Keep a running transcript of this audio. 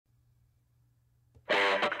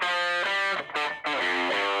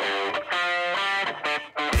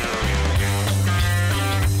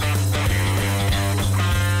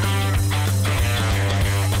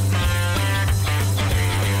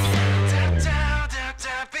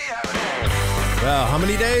Well, how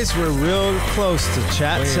many days? We're real close to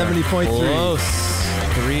Chatt 70.3. Close.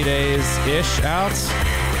 3 days-ish out.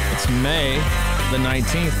 It's May the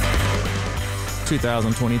 19th,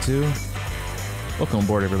 2022. Welcome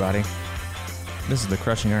aboard, everybody. This is the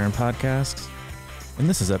Crushing Iron podcast, and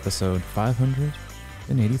this is episode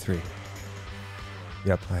 583.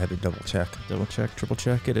 Yep, I had to double check. Double check, triple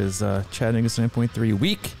check. It is Chattanooga 7.3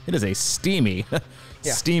 week. It is a steamy,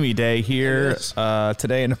 steamy day here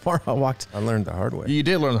today and tomorrow. I learned the hard way. You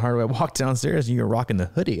did learn the hard way. I walked downstairs and you were rocking the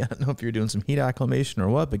hoodie. I don't know if you're doing some heat acclimation or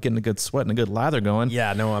what, but getting a good sweat and a good lather going.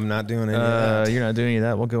 Yeah, no, I'm not doing any of that. You're not doing any of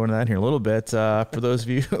that. We'll go into that here in a little bit. For those of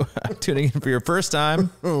you tuning in for your first time,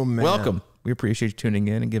 welcome. We appreciate you tuning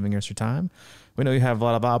in and giving us your time. We know you have a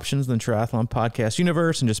lot of options in the triathlon podcast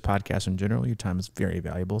universe and just podcasts in general. Your time is very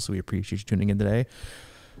valuable, so we appreciate you tuning in today.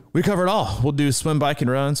 We cover it all. We'll do swim, bike, and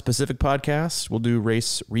run specific podcasts. We'll do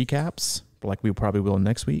race recaps like we probably will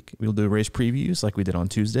next week. We'll do race previews like we did on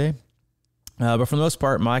Tuesday. But for the most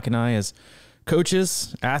part, Mike and I, as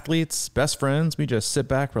coaches, athletes, best friends, we just sit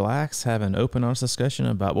back, relax, have an open, honest discussion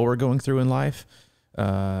about what we're going through in life.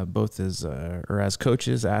 Both as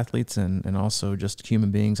coaches, athletes, and also just human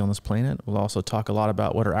beings on this planet. We'll also talk a lot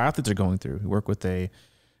about what our athletes are going through. We work with a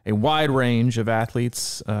wide range of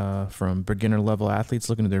athletes, from beginner level athletes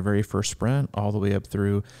looking at their very first sprint, all the way up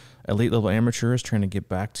through elite level amateurs trying to get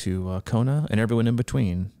back to Kona, and everyone in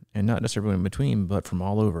between. And not just everyone in between, but from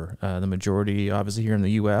all over. The majority, obviously, here in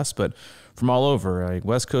the U.S., but from all over,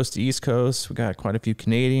 West Coast to East Coast. We got quite a few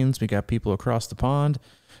Canadians. We got people across the pond.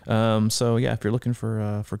 So yeah, if you're looking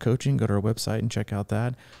for coaching, go to our website and check out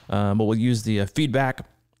that. But we'll use the feedback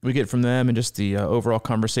we get from them and just the overall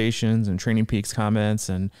conversations and Training Peaks comments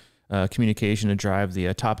and communication to drive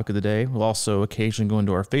the topic of the day. We'll also occasionally go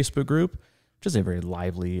into our Facebook group, which is a very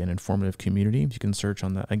lively and informative community. You can search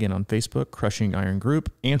on that again on Facebook, Crushing Iron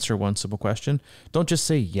Group. Answer one simple question. Don't just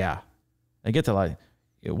say yeah. I get that, like,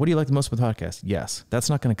 what do you like the most about the podcast? Yes. That's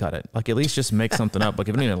not going to cut it. Like, at least just make something up. Like,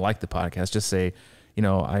 if you don't even like the podcast, just say, you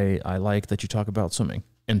know, I like that you talk about swimming.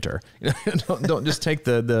 Enter. don't just take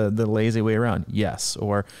the lazy way around. Yes.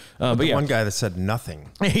 Or, but yeah. One guy that said nothing.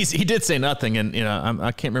 He did say nothing. And, you know,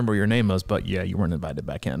 I can't remember what your name was, but yeah, you weren't invited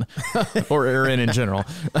back in or in general.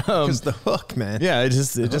 Just the hook, man. Yeah. It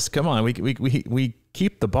just come on. We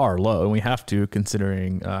keep the bar low, and we have to,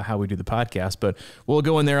 considering how we do the podcast, but we'll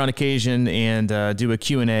go in there on occasion and do a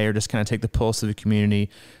Q&A or just kind of take the pulse of the community.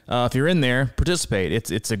 If you're in there, participate.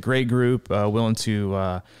 It's a great group, willing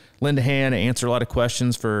to lend a hand, answer a lot of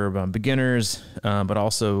questions for beginners, but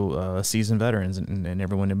also seasoned veterans and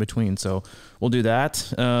everyone in between. So we'll do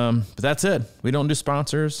that. But that's it. We don't do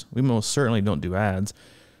sponsors. We most certainly don't do ads.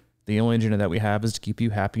 The only agenda that we have is to keep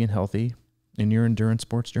you happy and healthy in your endurance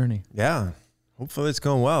sports journey. Yeah. Hopefully it's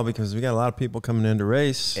going well, because we got a lot of people coming in to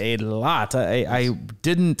race. A lot. I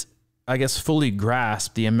didn't, I guess, fully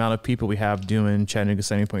grasp the amount of people we have doing Chattanooga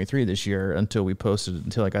 70.3 this year until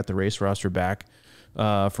I got the race roster back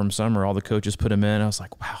from summer. All the coaches put them in. I was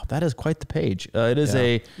like, wow, that is quite the page. It is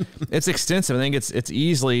it's extensive. I think it's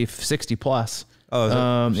easily 60 plus.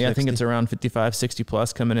 Oh, yeah, I think it's around 55, 60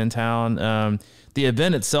 plus coming in town. The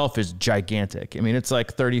event itself is gigantic. I mean, it's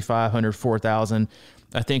like 3,500, 4,000.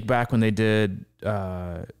 I think back when they did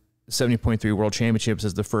 70.3 World Championships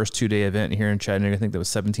as the first 2-day event here in Chattanooga, I think that was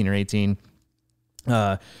 17 or 18.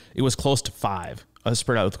 It was close to 5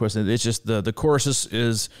 spread out. Of course, it's just the course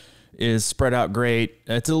is spread out great.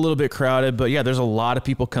 It's a little bit crowded, but yeah, there's a lot of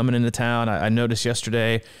people coming into town. I noticed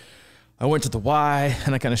yesterday. I went to the Y,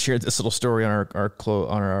 and I kind of shared this little story on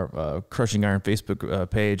our Crushing Iron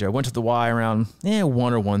Facebook page. I went to the Y around 1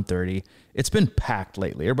 or 1:30. It's been packed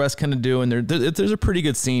lately. Everybody's kind of doing there's a pretty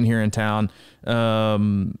good scene here in town.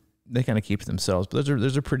 They kind of keep to themselves, but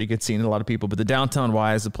there's a pretty good scene and a lot of people. But the downtown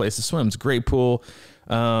Y is the place to swim. It's a great pool.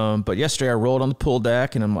 But yesterday I rolled on the pool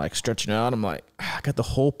deck, and I'm like stretching out. I'm like, I got the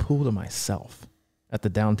whole pool to myself at the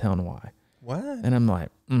downtown Y. What? And I'm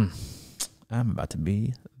like, I'm about to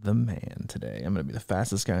be the man today. I'm going to be the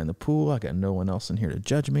fastest guy in the pool. I got no one else in here to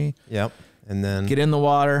judge me. Yep. And then get in the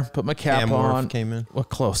water, put my cap on. Came in. Well,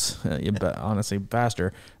 close. Honestly,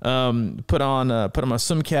 faster. Put on my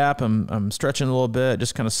swim cap. I'm stretching a little bit,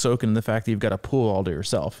 just kind of soaking in the fact that you've got a pool all to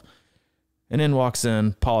yourself. And then walks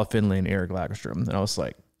in Paula Finley and Eric Lagerstrom. And I was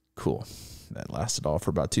like, cool. That lasted all for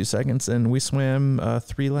about 2 seconds. And we swam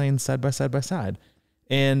 3 lanes side by side.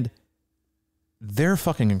 And they're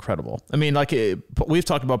fucking incredible. I mean, like we've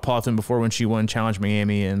talked about Paula Finley before when she won Challenge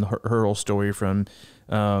Miami, and her whole story from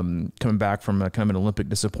coming back from kind of an Olympic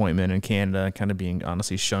disappointment in Canada, kind of being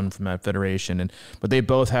honestly shunned from that federation. But they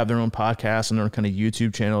both have their own podcast and their own kind of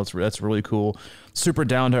YouTube channel. That's really cool. Super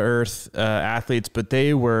down to earth athletes, but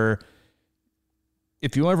they were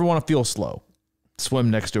if you ever want to feel slow,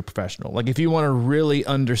 swim next to a professional. Like if you want to really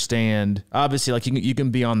understand, obviously, like you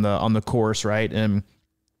can be on the course, right? And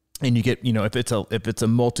you get, if it's a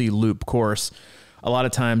multi-loop course, a lot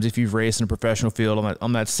of times if you've raced in a professional field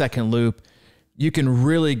on that second loop, you can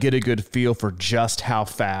really get a good feel for just how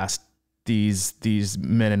fast these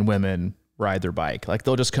men and women ride their bike. Like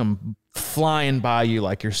they'll just come flying by you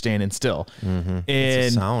like you're standing still. Mm-hmm. And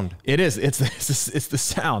it's the sound. It is. It's the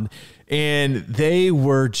sound. And they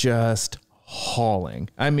were just hauling.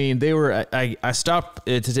 I mean, they were. I stopped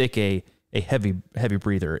to take a heavy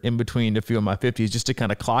breather in between a few of my 50s just to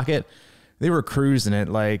kind of clock it. They were cruising at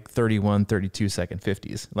like 31, 32 second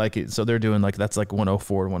 50s. So they're doing that's like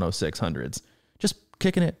 104 to 106 hundreds. Just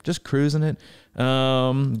kicking it, just cruising it.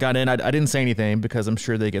 Got in. I didn't say anything because I'm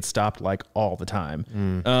sure they get stopped like all the time.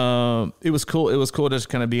 It was cool. It was cool to just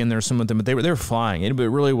kind of be in there. Some of them, but they were flying. It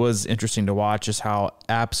really was interesting to watch just how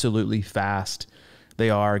absolutely fast they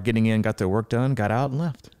are getting in, got their work done, got out and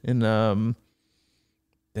left. And,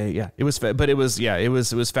 it was fast.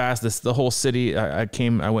 The whole city, I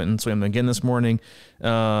went and swam again this morning.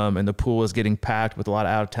 And the pool is getting packed with a lot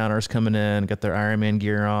of out of towners coming in, got their Ironman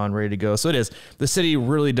gear on, ready to go. So the city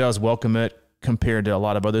really does welcome it compared to a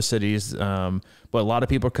lot of other cities. But a lot of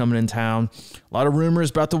people are coming in town, a lot of rumors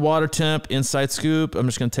about the water temp. Inside scoop. I'm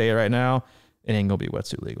just going to tell you right now, it ain't gonna be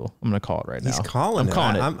wetsuit legal. I'm gonna call it right now. He's calling I'm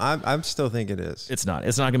calling it. I'm still thinking it is. It's not.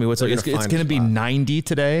 It's not gonna be wetsuit. It's gonna be 90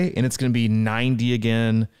 today, and it's gonna be 90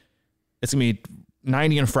 again. It's gonna be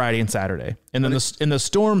 90 on Friday and Saturday, and then the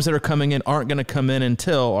storms that are coming in aren't gonna come in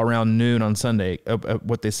until around noon on Sunday.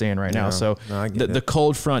 What they're saying right now. So the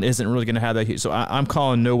cold front isn't really gonna have that heat. So I'm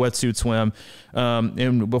calling no wetsuit swim.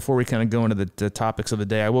 And before we kind of go into the topics of the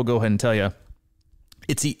day, I will go ahead and tell you,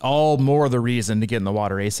 it's all more the reason to get in the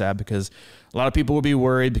water ASAP, because a lot of people will be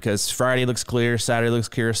worried because Friday looks clear, Saturday looks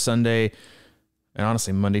clear, Sunday, and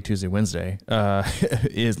honestly Monday, Tuesday, Wednesday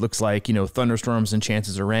looks like thunderstorms and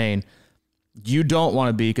chances of rain. You don't want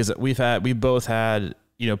to be, because we both had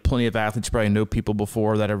plenty of athletes, probably know people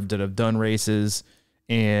before that have done races,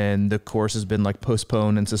 and the course has been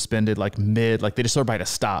postponed and suspended mid, they just sort of by to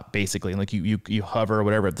stop basically, and you hover or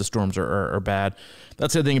whatever if the storms are bad.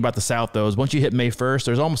 That's the other thing about the South though, is once you hit May 1st,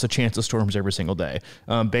 there's almost a chance of storms every single day,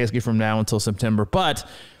 basically from now until September. But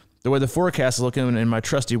the way the forecast is looking in my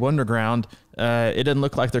trusty Wonderground, it doesn't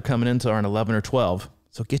look like they're coming into around 11 or 12.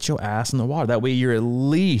 So get your ass in the water. That way you're at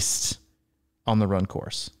least on the run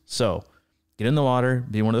course. So get in the water,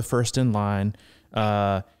 be one of the first in line.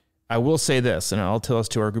 I will say this, and I'll tell us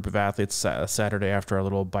to our group of athletes Saturday after our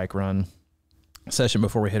little bike run session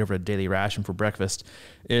before we head over to Daily Ration for breakfast,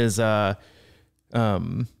 is I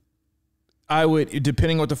would,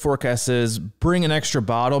 depending on what the forecast is, bring an extra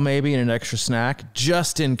bottle maybe and an extra snack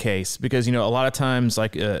just in case, because a lot of times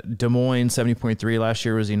Des Moines 70.3 last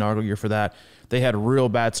year was the inaugural year for that. They had real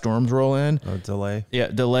bad storms roll in. Oh, delay. Yeah,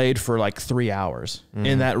 delayed for 3 hours. Mm-hmm.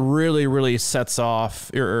 And that really, really sets off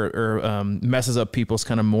or messes up people's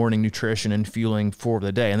kind of morning nutrition and fueling for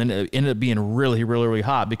the day. And then it ended up being really, really, really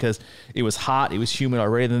hot because it was hot. It was humid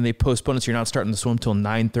already. Then they postponed it, so you're not starting to swim till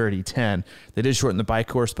 9:30, 10. They did shorten the bike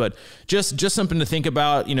course, but just something to think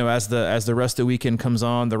about, as the rest of the weekend comes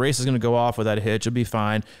on. The race is going to go off without a hitch. It'll be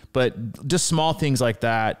fine. But just small things like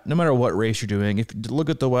that, no matter what race you're doing, if you look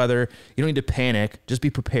at the weather, you don't need to panic, just be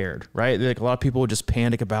prepared, right? A lot of people would just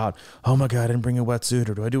panic about, oh my God, I didn't bring a wetsuit,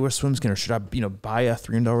 or do I do a swim skin, or should I, buy a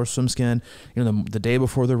 $300 swim skin, the day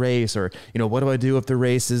before the race, or, what do I do if the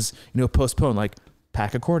race is, postponed?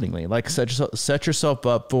 Pack accordingly, set yourself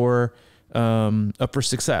up for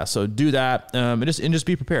success. So do that, and just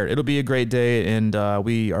be prepared. It'll be a great day. And,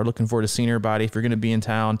 we are looking forward to seeing everybody. If you're going to be in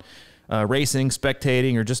town, racing,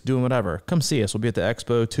 spectating, or just doing whatever, come see us. We'll be at the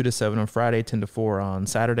expo 2 to 7 on Friday, 10 to 4 on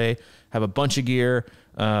Saturday. Have a bunch of gear,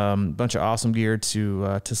 bunch of awesome gear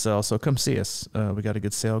to sell. So come see us. We got a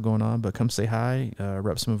good sale going on, but come say hi,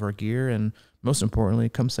 rep some of our gear, and most importantly,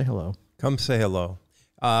 come say hello. Come say hello.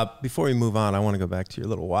 Before we move on, I want to go back to your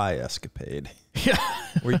little Y escapade. Yeah.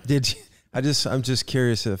 I'm just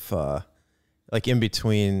curious if, in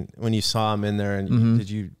between when you saw him in there, and did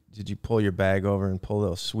you pull your bag over and pull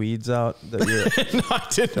those Swedes out? No, I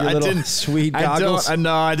didn't. I didn't. Swede goggles.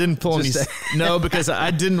 I didn't pull any. No, because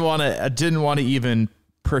I didn't want to even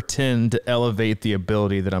pretend to elevate the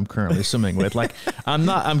ability that I'm currently swimming with.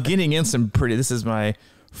 I'm getting in some pretty. This is my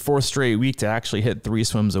 4th straight week to actually hit 3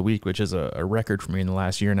 swims a week, which is a record for me in the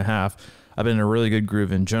last year and a half. I've been in a really good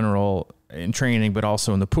groove in general in training, but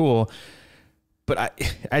also in the pool. But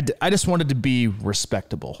I just wanted to be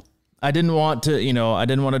respectable. I didn't want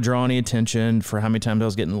to draw any attention for how many times I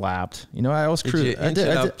was getting lapped. I was cruising. I did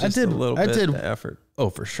a little bit of effort. Oh,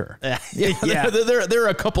 for sure. Yeah. There are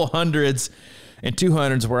a couple hundreds and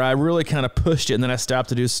 200s where I really kind of pushed it, and then I stopped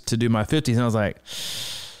to do my 50s, and I was like,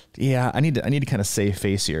 yeah, I need to kind of save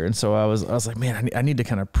face here. And so I was like, man, I need to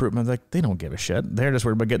kind of prove. I was like, they don't give a shit. They're just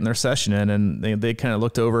worried about getting their session in, and they kind of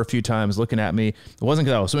looked over a few times, looking at me. It wasn't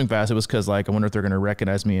because I was swimming fast. It was because, like, I wonder if they're going to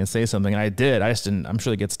recognize me and say something. And I did. I just didn't. I'm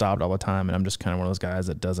sure they get stopped all the time, and I'm just kind of one of those guys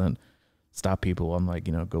that doesn't stop people. I'm like,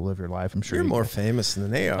 go live your life. I'm sure you're more famous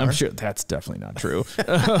than they are. I'm sure that's definitely not true.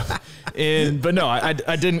 But no,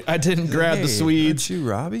 I didn't grab the Swedes. Aren't you,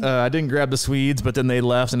 Robbie? I didn't grab the Swedes, but then they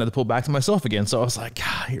left and I had to pull back to myself again. So I was like,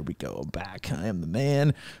 here we go. I'm back. I am the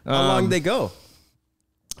man. How long did they go?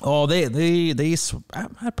 Oh, they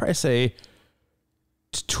I'd probably say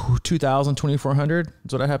 2,000, 2,400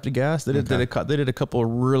 is what I have to guess. They did a couple of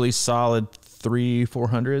really solid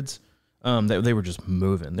 300-400s. They were just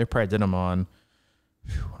moving. They probably did them on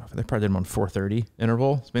 4:30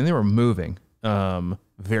 interval. I mean, they were moving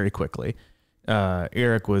very quickly.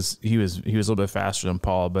 Eric was a little bit faster than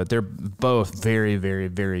Paul, but they're both very, very,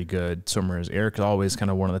 very good swimmers. Eric's always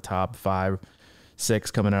kind of one of the top 5,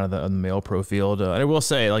 6 coming out of the male pro field. And I will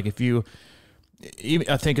say, like, I think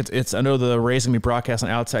it's. I know the race can be broadcast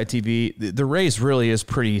on Outside TV. The race really is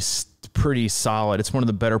pretty solid. It's one of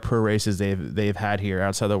the better pro races they've had here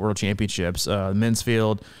outside the World Championships. Men's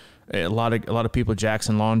field, a lot of people.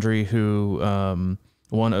 Jackson Laundry, who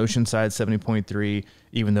won Oceanside 70.3,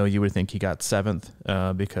 even though you would think he got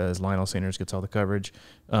 7th because Lionel Sanders gets all the coverage,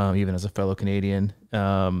 even as a fellow Canadian.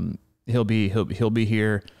 He'll be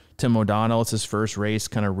here. Tim O'Donnell, it's his first race,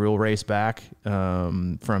 kind of real race back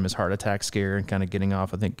from his heart attack scare and kind of getting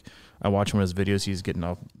off. I think I watched one of his videos. He's getting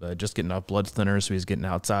off, just getting off blood thinners, so he's getting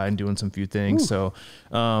outside and doing some few things. Ooh.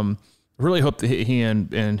 So really hope that he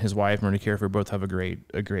and his wife, Marie Careford, both have a great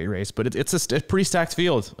race. But it's a pretty stacked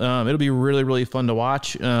field. It'll be really, really fun to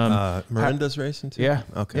watch. Miranda's racing too? Yeah.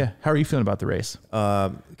 Okay. Yeah. How are you feeling about the race?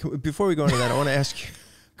 Before we go into that, I want to ask you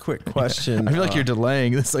quick question. I feel like you're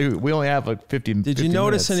delaying. It's like we only have like 50. Did you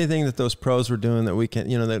notice anything that those pros were doing that we can?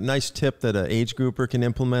 That nice tip that an age grouper can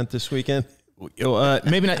implement this weekend.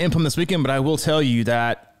 Maybe not implement this weekend, but I will tell you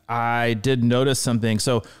that I did notice something.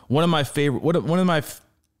 So one of the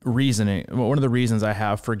reasons I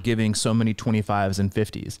have for giving so many 25s and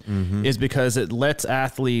 50s is because it lets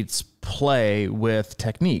athletes play with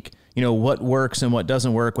technique. What works and what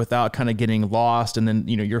doesn't work without kind of getting lost. And then,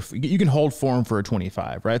 you can hold form for a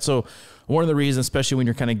 25, right? So one of the reasons, especially when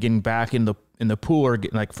you're kind of getting back in the pool, or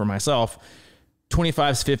like for myself,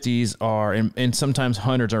 25s, 50s are, and sometimes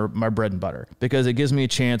 100s are my bread and butter, because it gives me a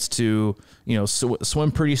chance to,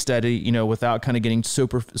 swim pretty steady, without kind of getting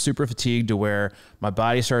super fatigued to where my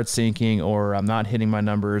body starts sinking, or I'm not hitting my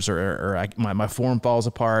numbers, or my form falls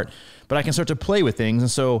apart, but I can start to play with things. And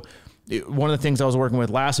so one of the things I was working with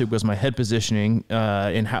last week was my head positioning,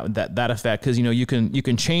 and how that effect, because you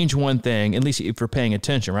can change one thing, at least if you're paying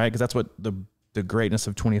attention, right? Because that's what the greatness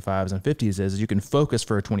of 25s and 50s is you can focus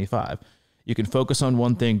for a 25. You can focus on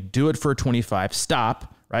one thing, do it for a 25,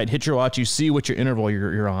 stop, right? Hit your watch, you see what your interval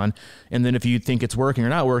you're on, and then if you think it's working or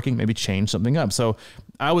not working, maybe change something up. So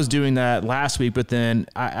I was doing that last week, but then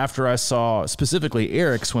after I saw specifically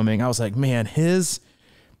Eric swimming, I was like, man,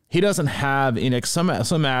 he doesn't have,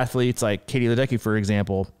 some athletes like Katie Ledecky, for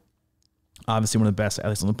example, obviously one of the best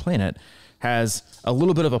athletes on the planet, has a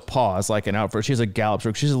little bit of a pause, like an out front. She has a gallop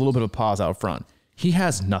stroke. She has a little bit of a pause out front. He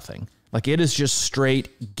has nothing. Like, it is just straight.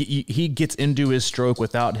 He gets into his stroke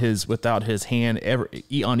without his hand ever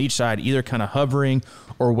on each side, either kind of hovering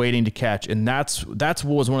or waiting to catch. And that's what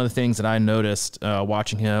was one of the things that I noticed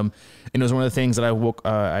watching him. And it was one of the things that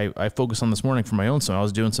I focused on this morning for my own swim. I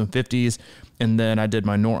was doing some 50s, and then I did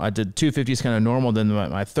two 50s kind of normal. Then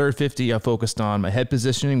my third 50, I focused on my head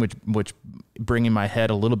positioning, which bringing my head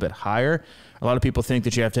a little bit higher. A lot of people think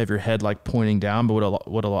that you have to have your head like pointing down, but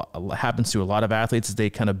what happens to a lot of athletes is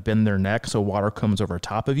they kind of bend their neck, so water comes over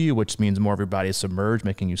top of you, which means more of your body is submerged,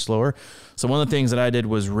 making you slower. So one of the things that I did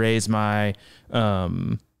was raise my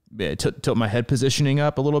tilt my head positioning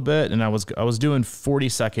up a little bit, and I was doing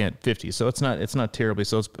 40-second 50, so it's not terribly.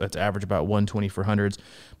 So it's average about 120 for hundreds.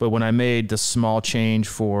 But when I made the small change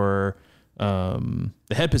for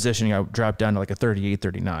the head positioning, I dropped down to like a 38,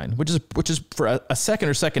 39, which is for a second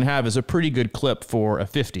or second half is a pretty good clip for a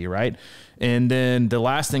 50, right? And then the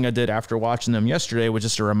last thing I did after watching them yesterday was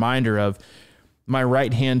just a reminder of my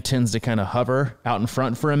right hand tends to kind of hover out in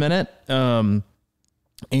front for a minute.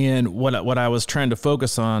 And what I was trying to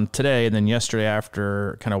focus on today and then yesterday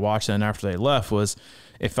after kind of watching and after they left was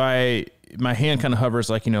my hand kind of hovers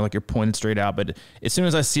like, like you're pointed straight out, but as soon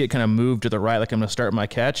as I see it kind of move to the right, like I'm going to start my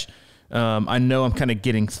catch, I know I'm kind of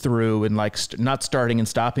getting through and like not starting and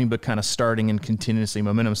stopping, but kind of starting and continuously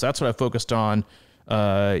momentum. So that's what I focused on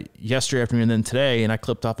yesterday afternoon and then today, and I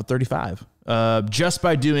clipped off a 35 just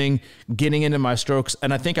by getting into my strokes.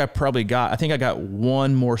 And I think I got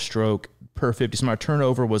one more stroke per 50. So my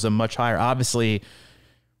turnover was a much higher. Obviously,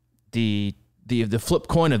 the flip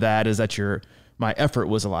coin of that is that my effort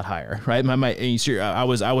was a lot higher, right? I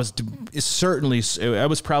was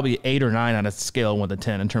probably 8 or 9 on a scale 1 to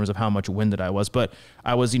 10 in terms of how much winded I was. But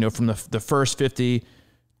I was, from the first 50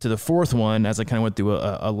 to the fourth one, as I kind of went through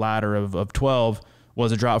a ladder of 12,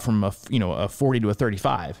 was a drop from a 40 to a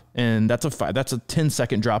 35. And that's a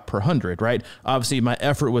 10-second drop per 100, right? Obviously my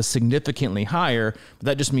effort was significantly higher, but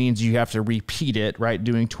that just means you have to repeat it, right?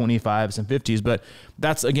 Doing 25s and 50s. But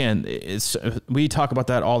that's, again, we talk about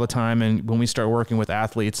that all the time. And when we start working with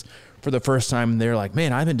athletes for the first time, they're like,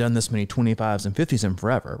 man, I haven't done this many 25s and 50s in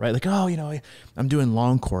forever, right? Like, I'm doing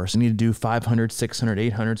long course. I need to do 500, 600,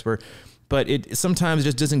 800s but it sometimes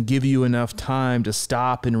just doesn't give you enough time to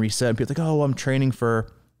stop and reset. And people are like, oh, I'm training for,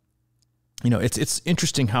 it's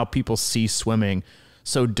interesting how people see swimming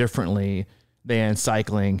so differently than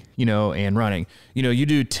cycling, and running. You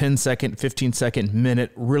do 10-second, 15-second,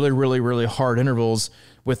 minute, really, really, really hard intervals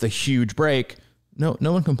with a huge break. No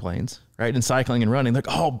one complains, right? In cycling and running, like,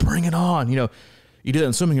 oh, bring it on. You do that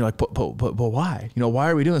in swimming, you're like, but why?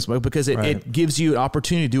 Why are we doing this? Because it gives you an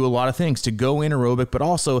opportunity to do a lot of things, to go anaerobic, but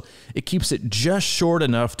also it keeps it just short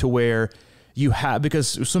enough to where you have,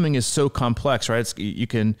 because swimming is so complex, right?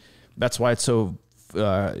 That's why it's so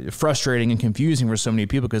frustrating and confusing for so many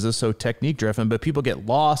people, because it's so technique driven, but people get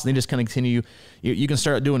lost and they just kind of continue. You can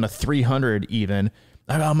start doing a 300 even.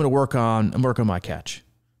 I'm going to work on my catch.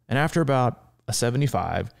 And after about a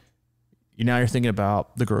 75, now you're thinking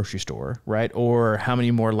about the grocery store, right? Or how many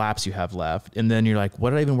more laps you have left. And then you're like, what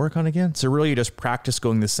did I even work on again? So really you just practice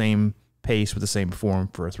going the same pace with the same form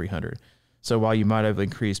for a 300. So while you might have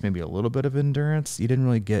increased maybe a little bit of endurance, you didn't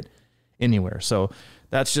really get anywhere. So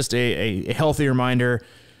that's just a healthy reminder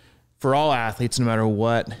for all athletes, no matter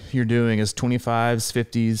what you're doing, is 25s,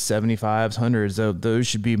 50s, 75s, 100s. Those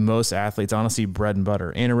should be most athletes, honestly, bread and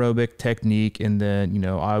butter. Anaerobic, technique, and then,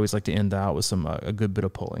 I always like to end out with a good bit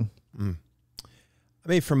of pulling. Mm. I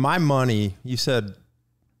mean, for my money, you said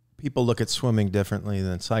people look at swimming differently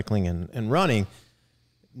than cycling and running,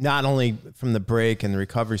 not only from the break and the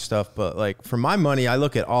recovery stuff, but like for my money, I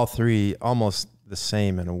look at all three almost the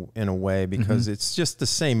same in a way, because it's just the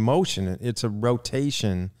same motion. It's a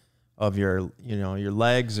rotation of your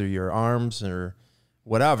legs or your arms or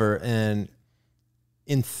whatever. And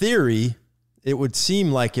in theory, it would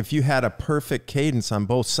seem like if you had a perfect cadence on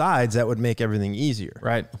both sides, that would make everything easier.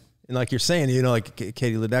 Right. And like you're saying, like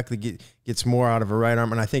Katie Ledecky gets more out of her right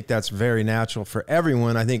arm, and I think that's very natural for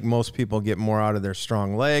everyone. I think most people get more out of their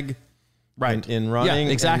strong leg, right, in running.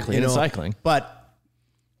 Yeah, exactly, and in cycling. But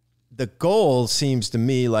the goal seems to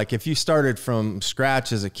me like if you started from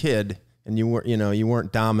scratch as a kid and you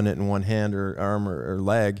weren't dominant in one hand or arm or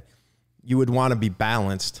leg, you would want to be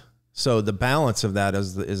balanced. So the balance of that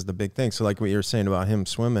is the big thing. So like what you were saying about him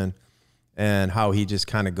swimming and how he just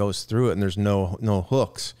kind of goes through it and there's no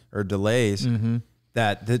hooks or delays.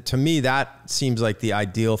 That to me, that seems like the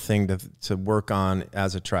ideal thing to work on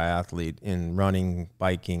as a triathlete in running,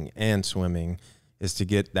 biking, and swimming, is to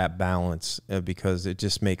get that balance, because it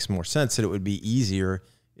just makes more sense that it would be easier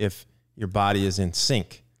if your body is in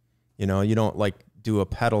sync. You don't like do a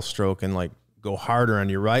pedal stroke and like go harder on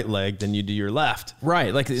your right leg than you do your left.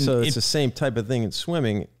 Right. So it's the same type of thing in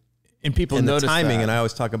swimming. And people notice the timing, that. And I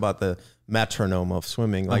always talk about the metronome of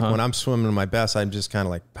swimming. Like when I'm swimming my best, I'm just kind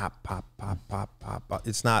of like pop, pop, pop, pop, pop, pop.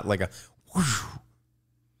 It's not like a whoosh,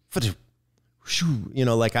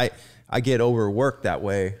 like I get overworked that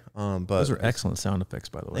way. But those are excellent sound effects,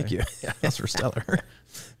 by the way. Thank you. Yeah, those are stellar.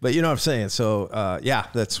 But you know what I'm saying? So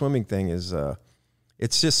that swimming thing is,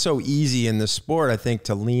 it's just so easy in the sport, I think,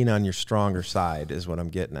 to lean on your stronger side is what I'm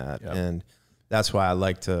getting at. Yep. And that's why I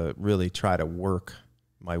like to really try to work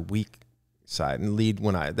my weak side and lead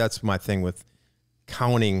that's my thing with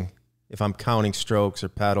counting. If I'm counting strokes or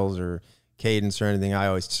pedals or cadence or anything, I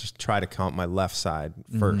always just try to count my left side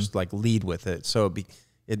first, like lead with it. So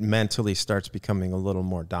it mentally starts becoming a little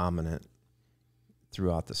more dominant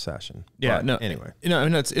throughout the session. Yeah. But no, anyway,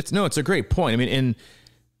 it's a great point. I mean, and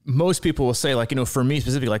most people will say, like, for me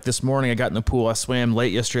specifically, like this morning I got in the pool, I swam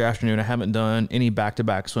late yesterday afternoon. I haven't done any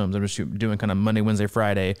back-to-back swims. I'm just doing kind of Monday, Wednesday,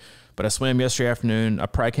 Friday, but I swam yesterday afternoon. I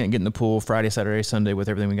probably can't get in the pool Friday, Saturday, Sunday with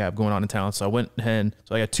everything we got going on in town. So I went ahead,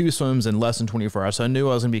 so I got 2 swims in less than 24 hours. So I knew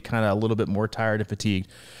I was going to be kind of a little bit more tired and fatigued.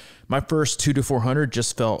 My first 2 to 400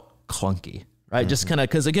 just felt clunky, right? Just kind of,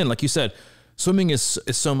 cause again, like you said, swimming is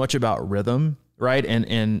so much about rhythm, right?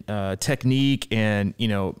 And technique and, you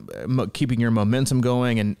know, keeping your momentum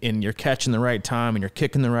going and you're catching the right time and you're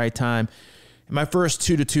kicking the right time. In my first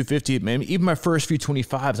 2 to 250, man, even my first few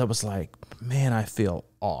 25s, I was like, man, I feel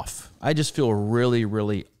off. I just feel really,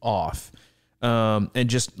 really off. And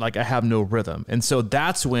just like I have no rhythm. And so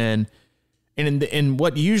that's when, and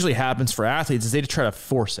what usually happens for athletes is they try to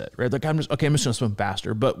force it, right? Like I'm just going to swim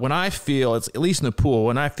faster. But when I feel, it's at least in the pool,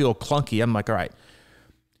 when I feel clunky, I'm like, all right,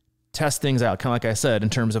 test things out. Kind of like I said, in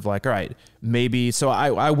terms of like, all right, maybe. So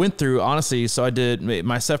I went through, honestly, so I did,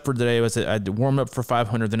 my set for today was I warmed up for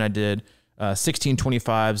 500. Then I did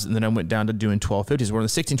 1625s. And then I went down to doing 1250s. Where in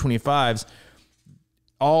the 1625s,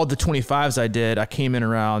 all the 25s I did, I came in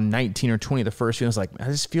around 19 or 20 the first few. I was like, I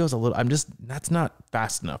just feels a little, that's not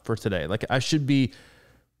fast enough for today. Like I should be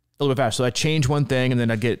a little bit faster. So I change one thing and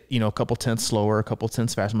then I get, you know, a couple tenths slower, a couple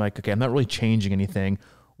tenths faster. I'm like, okay, I'm not really changing anything.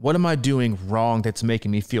 What am I doing wrong that's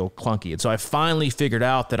making me feel clunky? And so I finally figured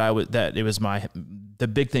out that the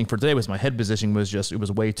big thing for today was my head positioning was just, it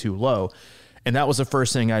was way too low. And that was the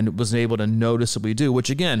first thing I was able to noticeably do,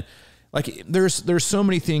 which again, like there's so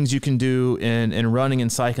many things you can do in running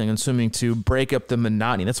and cycling and swimming to break up the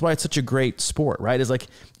monotony. That's why it's such a great sport, right? It's like,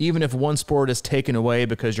 even if one sport is taken away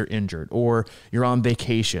because you're injured or you're on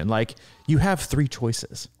vacation, like you have 3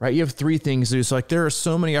 choices, right? You have 3 things to do. So like there are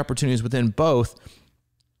so many opportunities within both.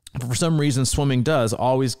 But for some reason, swimming does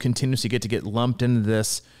always continuously get lumped into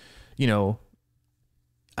this, you know,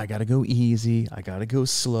 I got to go easy. I got to go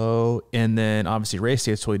slow. And then obviously race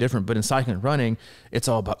day is totally different. But in cycling and running, it's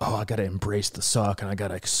all about, I got to embrace the suck and I got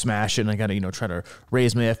to smash it. And I got to, you know, try to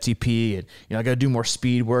raise my FTP and, you know, I got to do more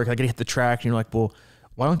speed work. I got to hit the track. And you're like, well,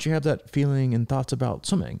 why don't you have that feeling and thoughts about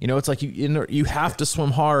swimming? You know, it's like you have to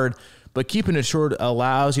swim hard, but keeping it short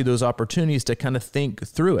allows you those opportunities to kind of think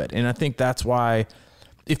through it. And I think that's why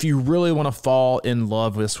if you really want to fall in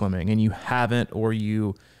love with swimming and you haven't, or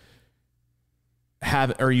you've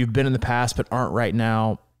been in the past but aren't right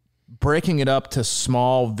now, breaking it up to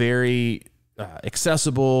small, very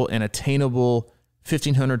accessible and attainable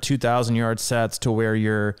 1,500, 2,000 yard sets to where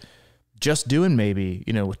you're just doing maybe,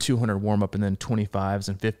 you know, with 200 warm up and then 25s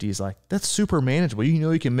and 50s, like that's super manageable. You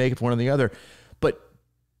know, you can make it one or the other, but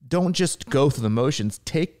don't just go through the motions.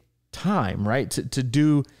 Take time, right? To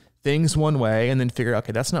do things one way and then figure out,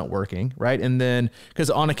 okay, that's not working. Right. And then,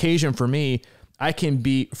 cause on occasion for me, I can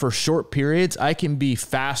be, for short periods, I can be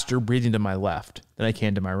faster breathing to my left than I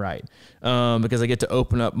can to my right, because I get to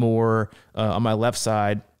open up more on my left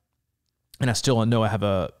side, and I still know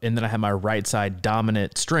and then I have my right side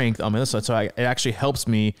dominant strength on my left side, so it actually helps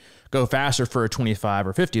me go faster for a 25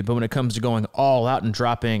 or 50. But when it comes to going all out and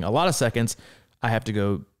dropping a lot of seconds, I have to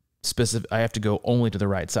go only to the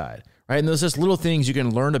right side. Right. And there's just little things you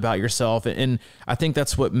can learn about yourself. And I think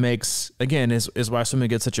that's what makes, again, is why swimming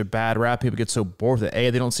gets such a bad rap. People get so bored with it. A,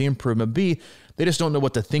 they don't see improvement. B, they just don't know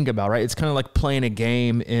what to think about, right? It's kind of like playing a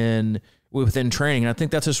game within training. And I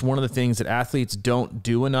think that's just one of the things that athletes don't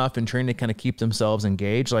do enough in training to kind of keep themselves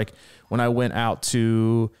engaged. Like when I went out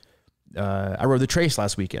to, I rode the Trace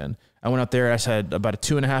last weekend. I went out there, I had about a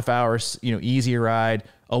 2.5 hours, you know, easy ride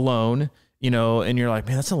alone. You know, and you're like,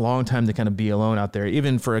 man, that's a long time to kind of be alone out there.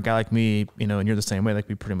 Even for a guy like me, you know, and you're the same way, like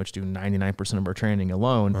we pretty much do 99% of our training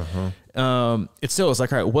alone. It still is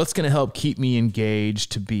like, all right, what's going to help keep me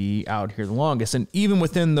engaged to be out here the longest? And even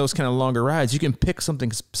within those kind of longer rides, you can pick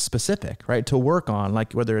something specific, right, to work on,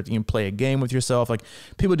 like whether you can play a game with yourself. Like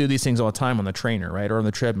people do these things all the time on the trainer, right, or on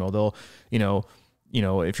the treadmill. They'll, you know,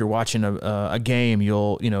 if you're watching a game,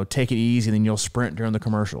 you'll, you know, take it easy, and then you'll sprint during the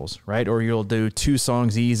commercials, right? Or you'll do 2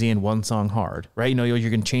 songs easy and 1 song hard, right? You know, you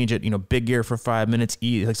can change it, you know, big gear for 5 minutes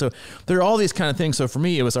easy. Like, so there are all these kind of things. So for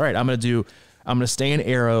me, it was, all right, I'm going to stay in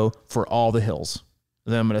aero for all the hills.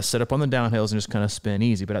 Then I'm going to sit up on the downhills and just kind of spin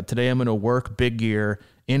easy. But today I'm going to work big gear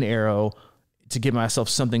in aero to give myself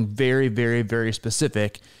something very, very, very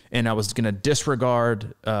specific. And I was going to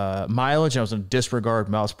disregard mileage, and I was going to disregard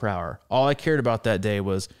miles per hour. All I cared about that day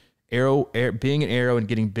was being an aero and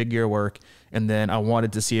getting big gear work. And then I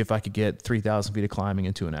wanted to see if I could get 3,000 feet of climbing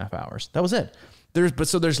in 2.5 hours. That was it.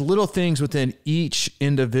 There's little things within each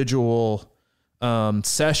individual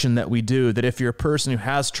session that we do that if you're a person who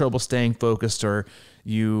has trouble staying focused, or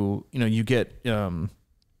you get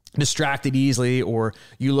distracted easily, or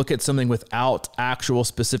you look at something without actual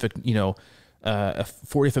specific, you know, a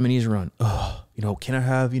 45 minute easy run. Oh, you know, can I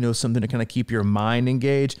have, you know, something to kind of keep your mind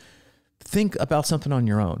engaged? Think about something on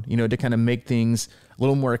your own, you know, to kind of make things a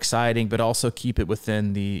little more exciting, but also keep it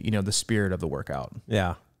within the, you know, the spirit of the workout.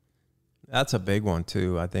 Yeah. That's a big one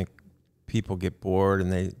too. I think people get bored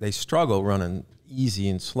and they struggle running easy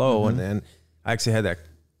and slow. And then I actually had that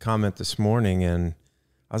comment this morning, and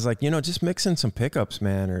I was like, just mix in some pickups,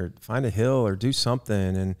 man, or find a hill or do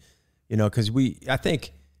something. And, because I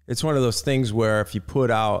think it's one of those things where if you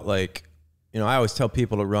put out like, I always tell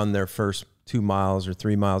people to run their first 2 miles or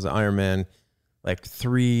 3 miles of Ironman, like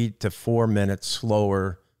 3 to 4 minutes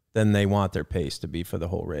slower than they want their pace to be for the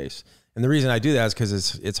whole race. And the reason I do that is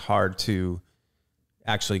because it's hard to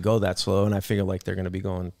actually go that slow. And I figure like they're going to be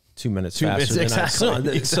going 2 minutes faster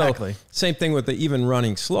than exactly. So same thing with even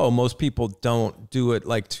running slow. Most people don't do it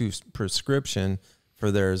like to prescription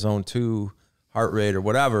for their zone 2 heart rate or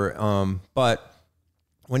whatever. But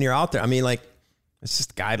when you're out there, I mean, like, it's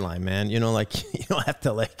just a guideline, man. Like you don't have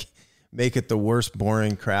to like make it the worst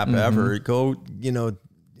boring crap ever. Go,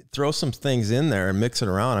 throw some things in there and mix it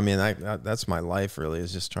around. I mean, that's my life really,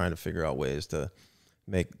 is just trying to figure out ways to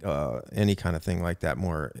make any kind of thing like that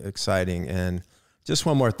more exciting. And just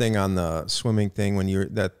one more thing on the swimming thing,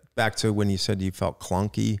 back to when you said you felt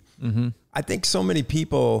clunky. I think so many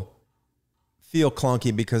people feel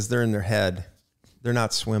clunky because they're in their head. They're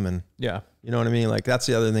not swimming. Yeah. You know what I mean? Like that's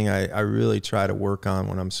the other thing I really try to work on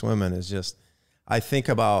when I'm swimming is just, I think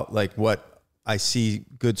about like what I see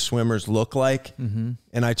good swimmers look like. And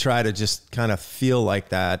I try to just kind of feel like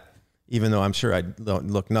that, even though I'm sure I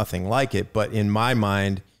don't look nothing like it. But in my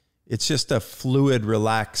mind, it's just a fluid,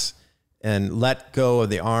 relax and let go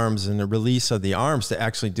of the arms and the release of the arms to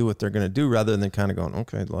actually do what they're going to do, rather than kind of going,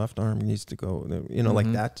 okay, the left arm needs to go,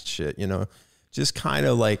 like that shit, just kind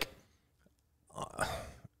of like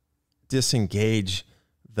disengage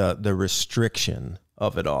the restriction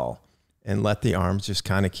of it all and let the arms just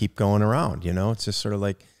kind of keep going around. It's just sort of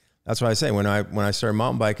like, that's why I say when I started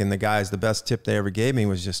mountain biking, the best tip they ever gave me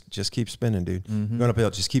was just keep spinning, dude. Going up a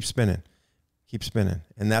hill, just keep spinning. Keep spinning.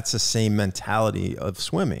 And that's the same mentality of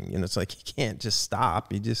swimming. It's like, you can't just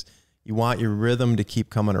stop. You want your rhythm to keep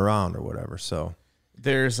coming around or whatever. So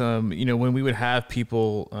there's, when we would have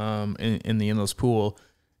people in the endless pool,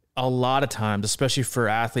 a lot of times, especially for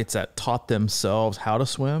athletes that taught themselves how to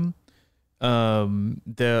swim, we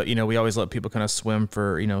always let people kind of swim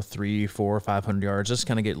for, 300, 400, 500 yards, just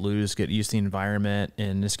kind of get loose, get used to the environment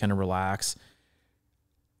and just kind of relax.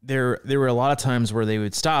 There were a lot of times where they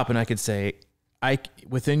would stop and I could say,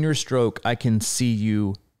 within your stroke, I can see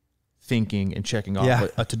you thinking and checking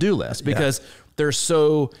off a to-do list, because they're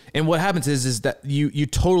so, and what happens is that you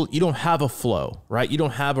don't have a flow, right? You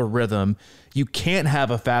don't have a rhythm. You can't have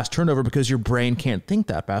a fast turnover because your brain can't think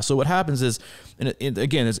that fast. So what happens is, and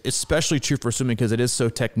again, it's especially true for swimming because it is so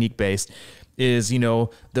technique based, is, they'll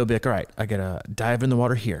be like, all right, I got to dive in the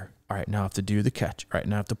water here. All right, now I have to do the catch. All right,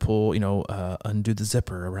 now I have to pull, undo the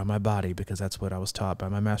zipper around my body because that's what I was taught by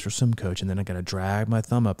my master swim coach. And then I got to drag my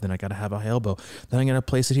thumb up. Then I got to have a elbow. Then I'm going to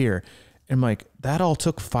place it here. And I'm like, that all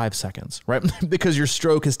took 5 seconds, right? Because your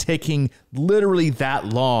stroke is taking literally that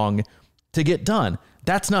long to get done.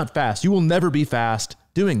 That's not fast. You will never be fast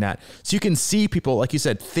doing that. So you can see people, like you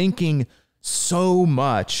said, thinking so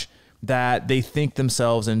much that they think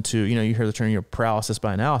themselves into, you hear the term, paralysis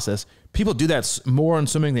by analysis. People do that more in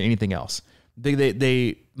swimming than anything else.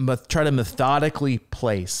 They try to methodically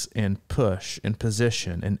place and push and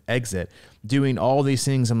position and exit, doing all these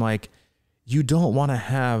things. I'm like, you don't want to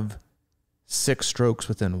have 6 strokes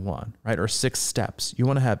within one, right? Or 6 steps. You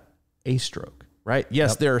want to have a stroke, right?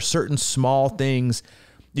 Yes, there are certain small things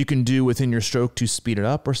you can do within your stroke to speed it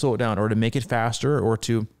up or slow it down or to make it faster or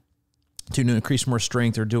to increase more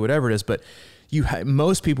strength or do whatever it is. But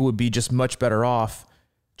most people would be just much better off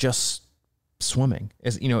just swimming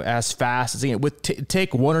as fast as they can.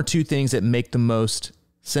 Take 1 or 2 things that make the most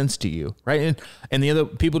sense to you, right? And the other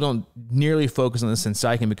people don't nearly focus on this in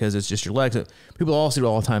cycling because it's just your legs. People also do it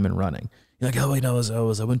all the time in running. You're like, oh wait,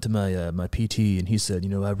 I went to my PT and he said,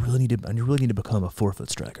 I really need to become a 4-foot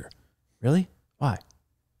striker. Really? Why?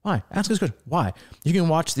 Ask this question. Why? You can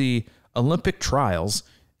watch the Olympic trials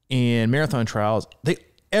and marathon trials.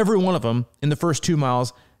 Every one of them in the first 2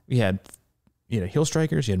 miles, you had heel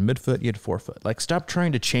strikers, you had midfoot, you had 4-foot. Like, stop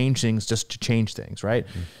trying to change things just to change things, right?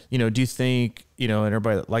 Do you think, and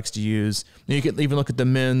everybody that likes to use, you can even look at the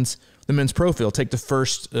men's pro field. Take the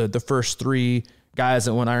first 3 guys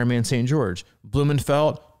that won Ironman St. George.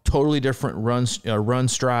 Blumenfeld, totally different run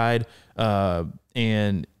stride,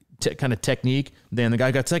 and kind of technique. Then the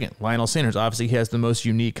guy got second. Lionel Sanders, obviously he has the most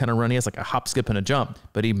unique kind of run. He has like a hop, skip, and a jump,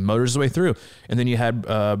 but he motors his way through. And then you had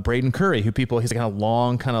Braden Curry, he's like kind of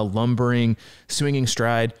long, kind of lumbering, swinging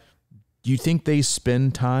stride. Do you think they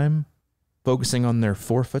spend time focusing on their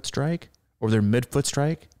 4-foot strike or their midfoot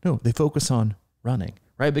strike? No, they focus on running,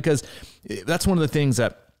 right? Because that's one of the things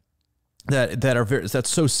that's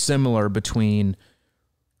so similar between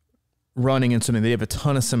running and swimming, they have a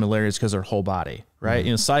ton of similarities because their whole body, right?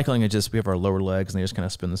 You know, cycling is just, we have our lower legs and they just kind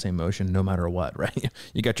of spin the same motion no matter what, right?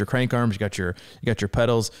 You got your crank arms, you got your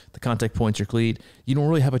pedals, the contact points, your cleat. You don't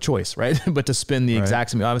really have a choice, right? But to spin the exact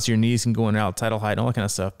same, obviously your knees can go in and out, tidal height and all that kind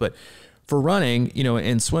of stuff. But for running, you know,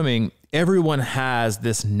 and swimming, everyone has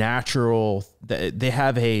this natural, they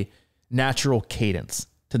have a natural cadence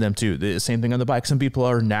to them too. The same thing on the bike. Some people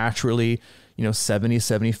are naturally, you know, 70,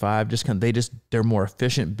 75, they're more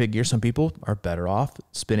efficient, big gear. Some people are better off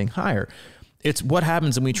spinning higher. It's what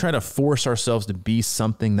happens when we try to force ourselves to be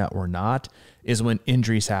something that we're not, is when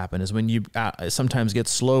injuries happen, is when you sometimes get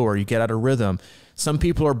slower, you get out of rhythm. Some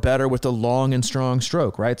people are better with the long and strong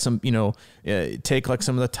stroke, right? Some, you know, take like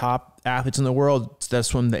some of the top athletes in the world that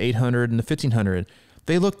swim the 800 and the 1500.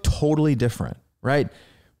 They look totally different, right?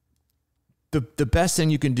 The best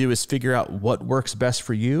thing you can do is figure out what works best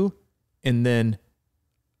for you and then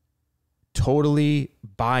totally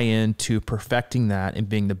buy into perfecting that and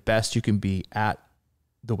being the best you can be at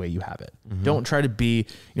the way you have it. Don't try to be,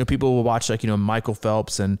 you know, people will watch like, you know, Michael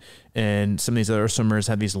Phelps and some of these other swimmers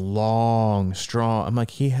have these long, strong, I'm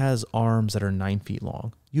like, he has arms that are 9 feet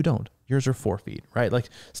long. You don't. Yours are 4 feet, right? Like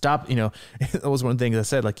stop, you know, that was one thing I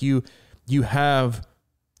said, like you have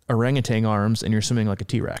orangutan arms and you're swimming like a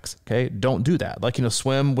T-Rex. Okay. Don't do that. Like, you know,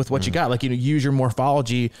 swim with what you got, like, you know, use your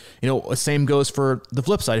morphology, you know, same goes for the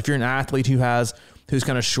flip side. If you're an athlete who's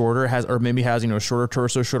kind of shorter, maybe has, you know, shorter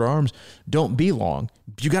torso, shorter arms, don't be long.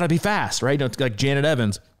 You got to be fast, right? You know, like Janet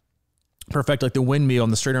Evans, perfect, like the windmill on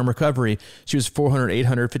the straight arm recovery. She was 400,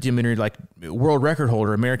 800, 50 meter, like world record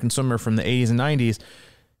holder, American swimmer from the 80s and 90s.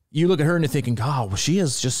 You look at her and you're thinking, God, well, she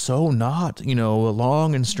is just so not, you know,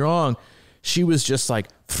 long and strong. She was just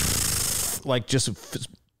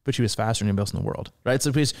but she was faster than anybody else in the world, right?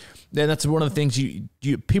 So please, then that's one of the things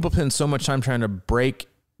people spend so much time trying to break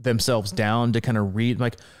themselves down to kind of read,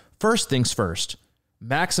 like, first things first,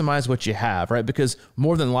 maximize what you have, right? Because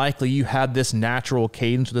more than likely you have this natural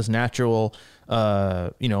cadence, this natural,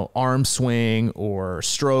 you know, arm swing or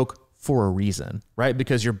stroke for a reason, right?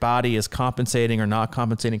 Because your body is compensating or not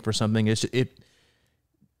compensating for something.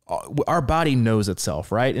 Our body knows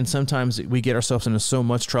itself, right? And sometimes we get ourselves into so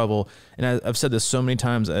much trouble. And I've said this so many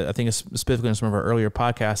times, I think specifically in some of our earlier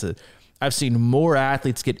podcasts, that I've seen more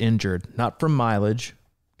athletes get injured, not from mileage,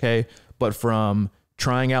 okay, but from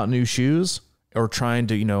trying out new shoes or trying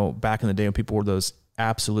to, you know, back in the day when people wore those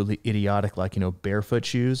absolutely idiotic, like, you know, barefoot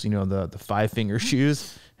shoes, you know, the 5-finger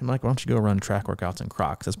shoes. I'm like, why don't you go run track workouts in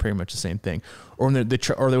Crocs? That's pretty much the same thing. Or when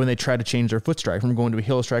they try to change their foot strike from going to a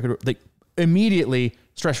heel strike, they immediately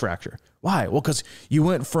stress fracture. Why? Well, because you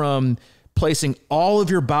went from placing all of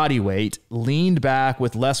your body weight, leaned back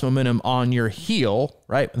with less momentum on your heel,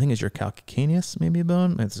 right? I think it's your calcaneus, maybe a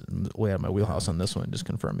bone. It's way out of my wheelhouse on this one. Just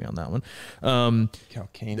confirm me on that one.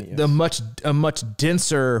 Calcaneus. A much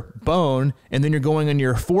denser bone, and then you're going on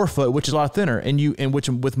your forefoot, which is a lot thinner, and which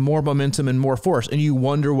with more momentum and more force, and you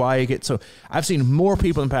wonder why you get so. I've seen more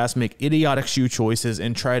people in the past make idiotic shoe choices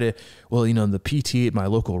and try to, well, you know, the PT at my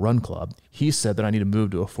local run club, he said that I need to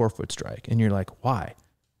move to a forefoot strike, and you're like, why?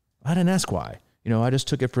 I didn't ask why. You know, I just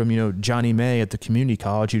took it from, you know, Johnny May at the community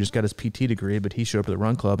college who just got his PT degree, but he showed up at the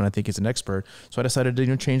run club and I think he's an expert. So I decided to, you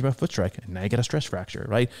know, change my foot strike, and now you get a stress fracture,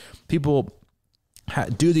 right? People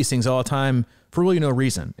do these things all the time for really no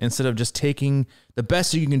reason. Instead of just taking, the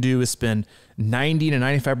best you can do is spend 90 to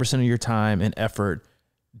 95% of your time and effort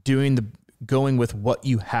going with what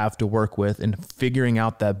you have to work with and figuring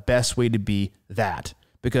out the best way to be that,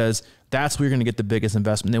 because that's where you're going to get the biggest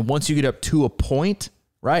investment. And then once you get up to a point,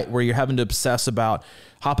 right, where you're having to obsess about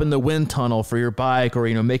hopping the wind tunnel for your bike, or,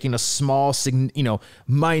 you know, making a small, you know,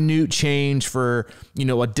 minute change for, you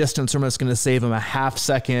know, a distance swimmer that's going to save them a half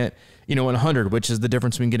second, you know, in 100, which is the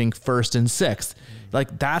difference between getting first and sixth. Like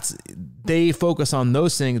they focus on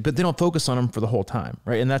those things, but they don't focus on them for the whole time,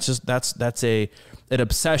 right? And that's an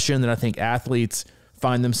obsession that I think athletes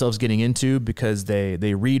find themselves getting into because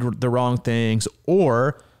they read the wrong things,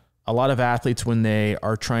 or a lot of athletes, when they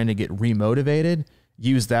are trying to get remotivated,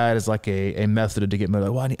 use that as like a method to get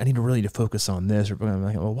motivated. Well, I need to really focus on this. Or I'm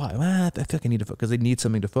like, well, why? Well, I feel like I need to focus, because they need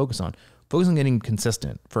something to focus on. Focus on getting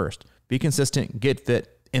consistent first. Be consistent, get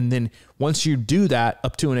fit. And then once you do that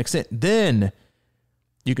up to an extent, then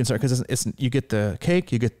you can start, because you get the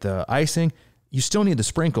cake, you get the icing, you still need the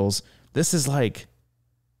sprinkles. This is like,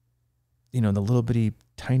 you know, the little bitty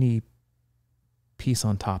tiny piece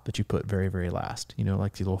on top that you put very, very last, you know,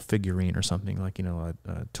 like the little figurine or something, like, you know,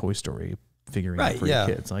 a Toy Story figurine for your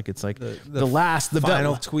kids. Like, it's like the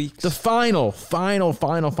final tweaks, the final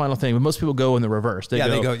thing. But most people go in the reverse. They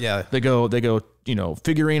go, you know,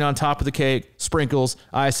 figurine on top of the cake, sprinkles,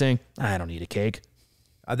 icing. I don't need a cake.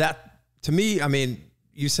 to me, I mean,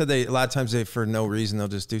 you said a lot of times for no reason, they'll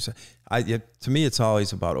just do so. To me, it's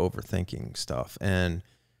always about overthinking stuff. And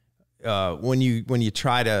when you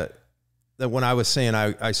try to, when I was saying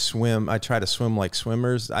I try to swim like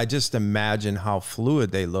swimmers, I just imagine how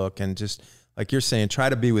fluid they look, and just like you're saying, try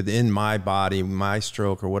to be within my body, my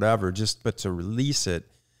stroke or whatever, but to release it,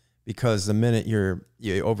 because the minute you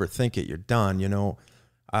overthink it, you're done. You know,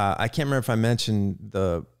 I can't remember if I mentioned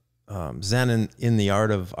the Zen in the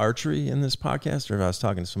art of archery in this podcast, or if I was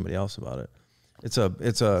talking to somebody else about it. It's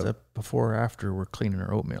a before or after we're cleaning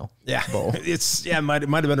our oatmeal. Yeah. Bowl. It might have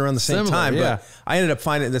been around the same time, yeah. But I ended up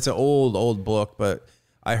finding that's an old book, but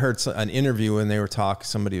I heard an interview when they were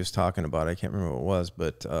somebody was talking about it. I can't remember what it was,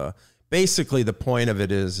 but basically the point of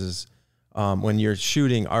it is when you're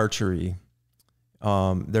shooting archery,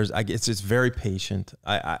 it's very patient.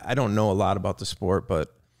 I don't know a lot about the sport,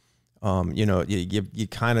 but you know, you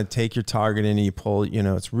kind of take your target and you pull, you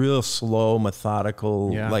know, it's real slow,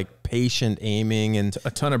 methodical, like patient aiming, and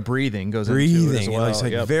a ton of breathing goes into it as well. It's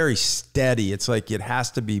like very steady. It's like it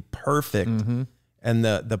has to be perfect. Mm-hmm. And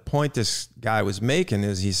the point this guy was making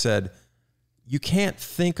is, he said, you can't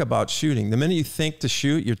think about shooting. The minute you think to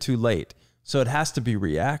shoot, you're too late. So it has to be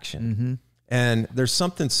reaction. Mm-hmm. And there's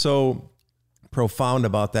something so profound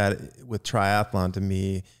about that with triathlon to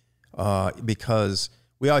me, because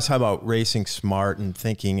we always talk about racing smart and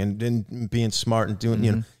thinking and being smart and doing,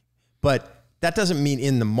 you know, but that doesn't mean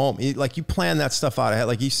in the moment. Like, you plan that stuff out ahead.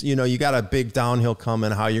 Like, you know, you got a big downhill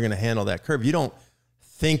coming, how you're going to handle that curve. You don't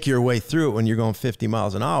think your way through it when you're going 50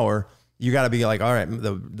 miles an hour. You got to be like, all right,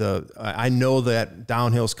 I know that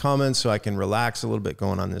downhill's coming, so I can relax a little bit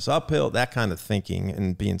going on this uphill, that kind of thinking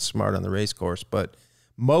and being smart on the race course. But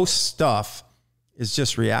most stuff is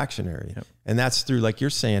just reactionary. Yep. And that's through, like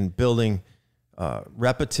you're saying, building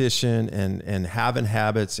repetition and having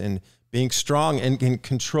habits and being strong and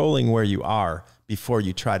controlling where you are before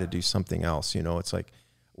you try to do something else. You know, it's like,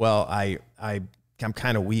 well, I'm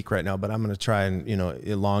kind of weak right now, but I'm going to try and, you know,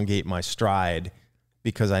 elongate my stride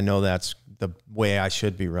because I know that's the way I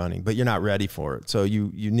should be running, but you're not ready for it. So you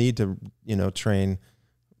need to, you know, train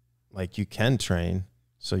like you can train,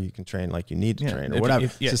 so you can train like you need to train, or whatever.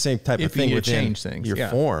 It's the same type of thing within your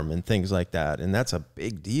form and things like that. And that's a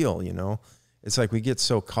big deal, you know. It's like we get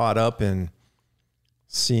so caught up in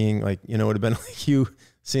seeing, like, you know, it would have been like you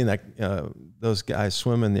seeing that those guys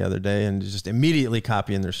swimming the other day and just immediately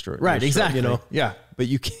copying their story. Right, exactly. You know, yeah. But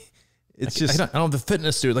you can't. It's I don't have the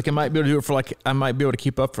fitness to it. Like, I might be able to do it for I might be able to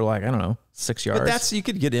keep up for I don't know, 6 yards. But you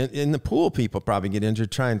could get in the pool. People probably get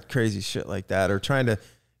injured trying crazy shit like that, or trying to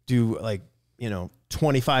do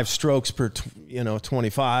 25 strokes per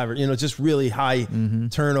 25, or just really high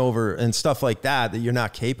turnover and stuff like that you're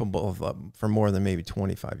not capable of for more than maybe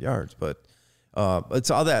 25 yards. But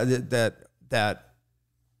it's all that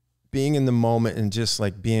being in the moment and just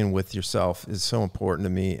like being with yourself is so important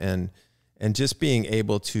to me, and just being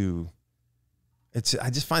able to. I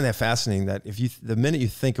just find that fascinating that the minute you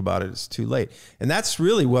think about it, it's too late. And that's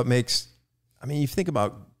really what makes, you think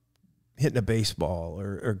about hitting a baseball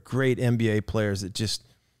or great NBA players that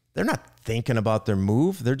they're not thinking about their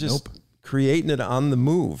move. They're just creating it on the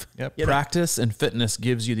move. Yep. Practice and fitness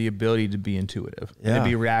gives you the ability to be intuitive and to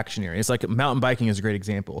be reactionary. It's like mountain biking is a great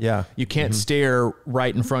example. Yeah. You can't stare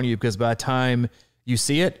right in front of you, because by the time you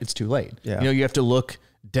see it, it's too late. Yeah. You have to look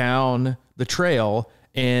down the trail.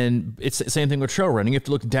 And it's the same thing with trail running. You have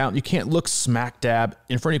to look down. You can't look smack dab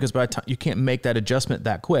in front of you, because by the time you can't make that adjustment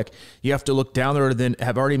that quick. You have to look down the road and then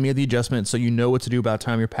have already made the adjustment, so you know what to do by the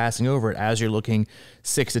time you're passing over it, as you're looking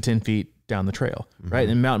 6 to 10 feet down the trail, right?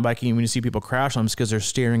 And mountain biking, when you see people crash on them, it's because they're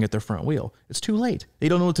staring at their front wheel. It's too late. They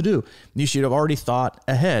don't know what to do. You should have already thought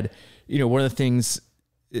ahead. One of the things,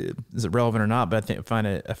 is it relevant or not, but I found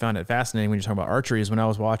it fascinating when you're talking about archery, is when I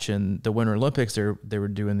was watching the Winter Olympics, they were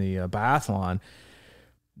doing the biathlon.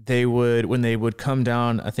 When they would come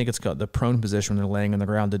down, I think it's called the prone position, when they're laying on the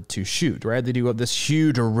ground to shoot, right? They do this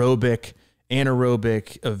huge anaerobic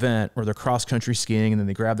event where they're cross country skiing, and then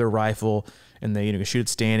they grab their rifle and they shoot it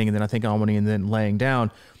standing, and then I think almoning, and then laying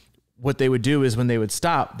down. What they would do is, when they would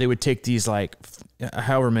stop, they would take these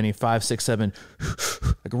however many, 5, 6, 7,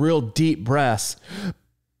 like real deep breaths,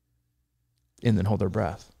 and then hold their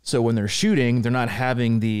breath. So when they're shooting, they're not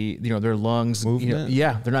having their lungs movement.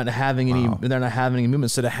 They're not having any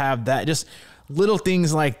movement. So to have that, just little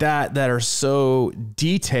things like that are so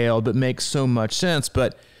detailed but make so much sense,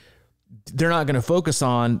 but they're not going to focus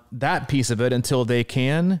on that piece of it until they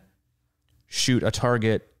can shoot a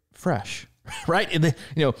target fresh. Right? And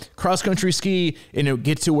cross country ski,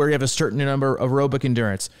 get to where you have a certain number of aerobic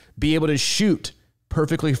endurance, be able to shoot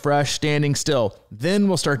perfectly fresh, standing still. Then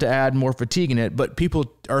we'll start to add more fatigue in it. But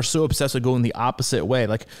people are so obsessed with going the opposite way.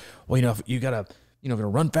 Like, well, if you gotta,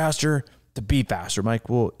 run faster to be faster. I'm like,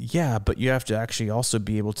 well, yeah, but you have to actually also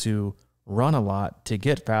be able to run a lot to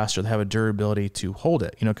get faster, to have a durability to hold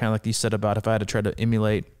it. Kind of like you said about if I had to try to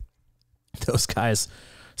emulate those guys'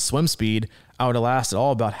 swim speed, I would have lasted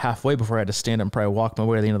all about halfway before I had to stand up and probably walk my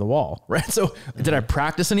way to the end of the wall, right? So did I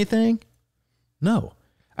practice anything? No.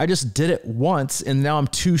 I just did it once, and now I'm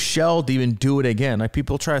too shelled to even do it again. Like,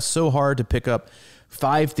 people try so hard to pick up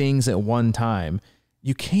 5 things at one time.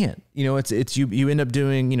 You can't. It's you end up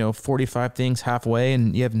doing 45 things halfway,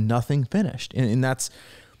 and you have nothing finished. And that's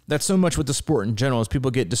so much with the sport in general, is people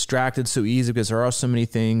get distracted so easy because there are so many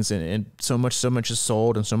things, and so much is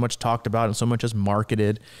sold, and so much talked about, and so much is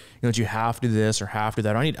marketed. That you have to do this or have to do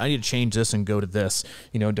that. I need to change this and go to this,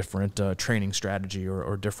 different training strategy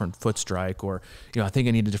or different foot strike, or I think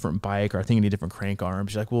I need a different bike, or I think I need different crank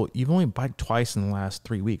arms. You're like, well, you've only biked twice in the last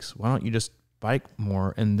 3 weeks. Why don't you just bike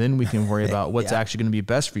more, and then we can worry about what's actually going to be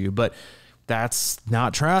best for you? But that's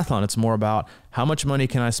not triathlon. It's more about how much money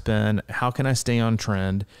can I spend? How can I stay on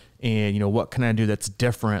trend? And, what can I do that's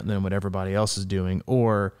different than what everybody else is doing?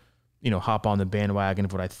 Or, hop on the bandwagon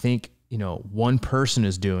of what I think, one person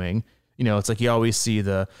is doing. It's like you always see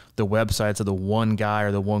the websites of the one guy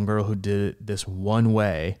or the one girl who did it this one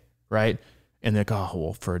way, right? And they're like, oh,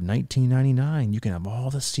 well, for $19.99, you can have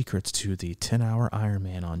all the secrets to the 10-hour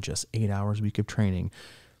Ironman on just 8 hours a week of training.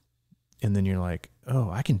 And then you're like,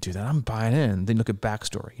 oh, I can do that. I'm buying in. Then look at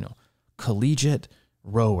backstory, collegiate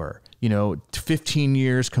rower, 15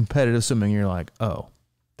 years competitive swimming. You're like, oh,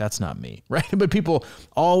 that's not me, right? But people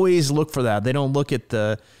always look for that. They don't look at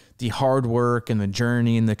the hard work and the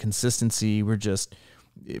journey and the consistency.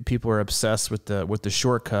 People are obsessed with the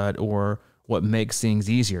shortcut or what makes things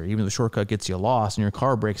easier. Even the shortcut gets you lost and your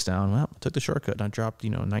car breaks down. Well, I took the shortcut and I dropped,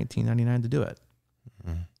 $19.99 to do it.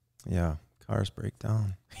 Mm-hmm. Yeah. Cars break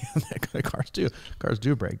down. Cars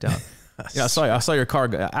do break down. Yeah, I saw your car.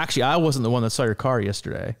 Actually, I wasn't the one that saw your car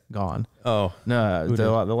yesterday gone. Oh, no.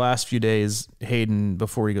 The last few days, Hayden,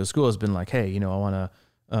 before he goes to school, has been like, hey, I want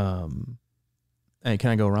to, hey, can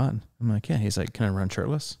I go run? I'm like, yeah. He's like, can I run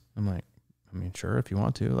shirtless? I'm like, I mean, sure, if you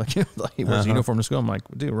want to. Like, he wears a uniform to school. I'm like,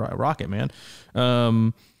 dude, rock it, man.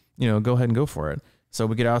 Go ahead and go for it. So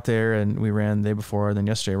we get out there and we ran the day before. And then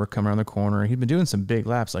yesterday we're coming around the corner. He'd been doing some big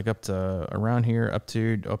laps, like up to around here, up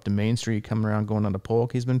to Main Street, coming around, going on to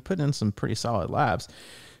Polk. He's been putting in some pretty solid laps.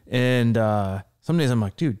 And some days I'm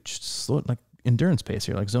like, dude, just slow it, like endurance pace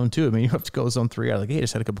here, like zone 2. I mean, you have to go zone 3. I was like, hey,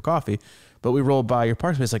 just had a cup of coffee. But we rolled by your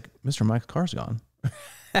park space, like, Mr. Mike's car's gone.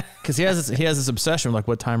 Because he has this obsession with, like,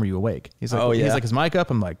 what time are you awake? He's like, he's like, is Mike up?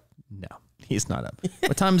 I'm like, no, he's not up.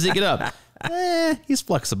 What time does he get up? He's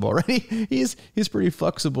flexible, right? He's pretty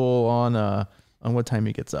flexible on what time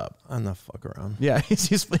he gets up. On the fuck around. Yeah,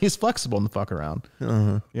 he's flexible in the fuck around.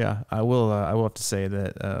 Uh-huh. Yeah, I will have to say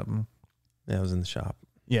that. Yeah, I was in the shop.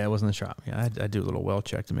 Yeah, it was in the shop. Yeah, I do a little well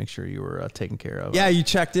check to make sure you were taken care of. Yeah, you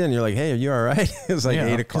checked in. You're like, hey, are you all right? It was like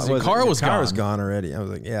 8 o'clock. The car was gone already. I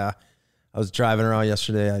was like, yeah. I was driving around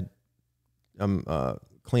yesterday. I'm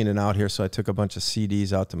cleaning out here, so I took a bunch of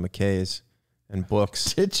CDs out to McKay's and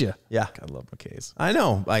books. Did you? Yeah. I love McKay's. I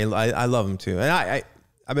know. I love them too. And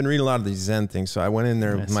I've been reading a lot of these Zen things, so I went in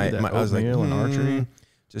there with I was like, and archery.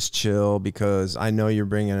 Just chill, because I know you're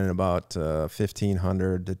bringing in about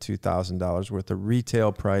 $1,500 to $2,000 worth of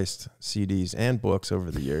retail priced CDs and books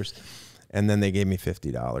over the years. And then they gave me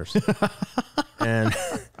 $50. And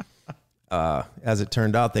as it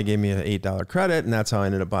turned out, they gave me an $8 credit, and that's how I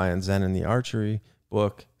ended up buying Zen and the archery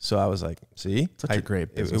book. So I was like, see? Such a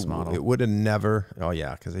great business model. It would have never,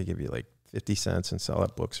 because they give you like 50 cents and sell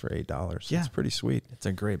at books for $8. Yeah. It's pretty sweet. It's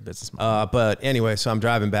a great business model. But anyway, so I'm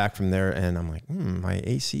driving back from there, and I'm like, my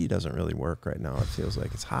AC doesn't really work right now. It feels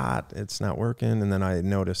like it's hot. It's not working. And then I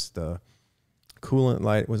noticed the coolant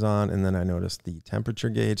light was on, and then I noticed the temperature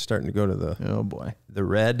gauge starting to go to the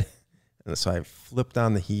red. And so I flipped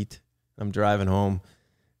on the heat. I'm driving home,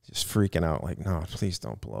 just freaking out, like, no, please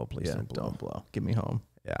don't blow. Please don't blow. Get me home.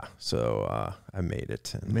 Yeah. So I made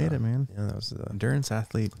it. And, made it, man. Yeah, that was the endurance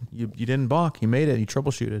athlete. You didn't balk. You made it. You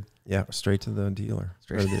troubleshooted. Yeah, straight to the dealer.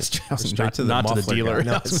 Straight to the dealer.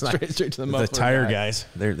 No, it's straight to the muffler. The tire guys.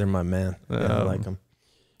 They're my man. Yeah, I like them.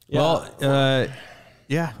 Yeah. Well,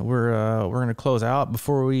 yeah, we're gonna close out.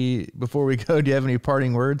 Before we go, do you have any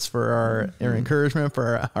parting words for our encouragement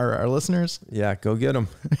for our listeners? Yeah, go get them.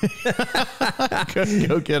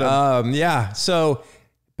 go get them. Yeah. So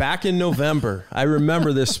back in November, I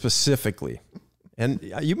remember this specifically, And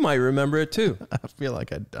you might remember it too. I feel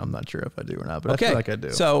like I'm not sure if I do or not, but okay. I feel like I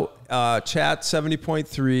do. So Chatt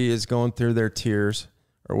 70.3 is going through their tiers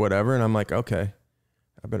or whatever. And I'm like, okay,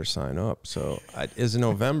 I better sign up. So it's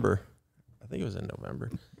November. I think it was in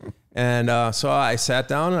November. And so I sat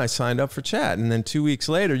down and I signed up for Chatt. And then 2 weeks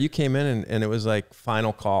later, you came in and it was like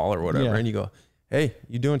final call or whatever. Yeah. And you go, hey,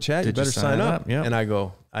 you doing Chatt? You better sign up. Yep. And I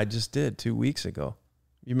go, I just did 2 weeks ago.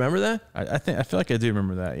 You remember that? I feel like I do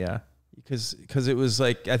remember that. Yeah. Because it was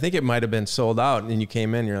like, I think it might have been sold out. And you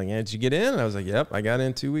came in, you're like, yeah, did you get in? And I was like, yep, I got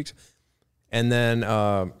in 2 weeks. And then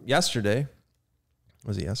yesterday,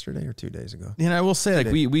 was it yesterday or 2 days ago? And I will say,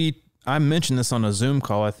 like I mentioned this on a Zoom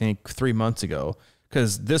call, I think 3 months ago,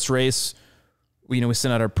 because this race, we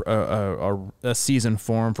sent out a season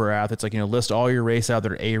form for athletes, like, list all your race out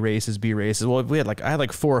there, A races, B races. Well, I had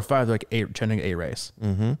like 4 or 5, like Chattanooga A race.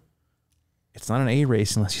 Mm-hmm. It's not an A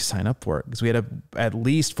race unless you sign up for it. Because we had at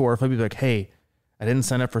least 4 or 5 people like, hey, I didn't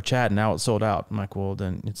sign up for Chatt and now it's sold out. I'm like, well,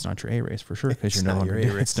 then it's not your A race for sure, because it's no longer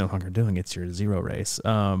doing it's your 0 race.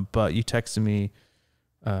 But you texted me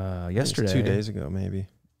yesterday. 2 days ago, maybe.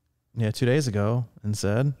 Yeah, 2 days ago, and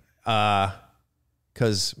said,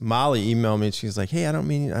 because Molly emailed me and she's like, hey, I don't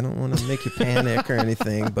want to make you panic or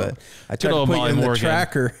anything, but I tried to put you in the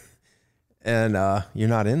tracker and you're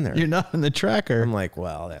not in there. You're not in the tracker. I'm like,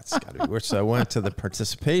 well, that's got to be weird. So I went to the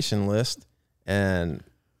participation list and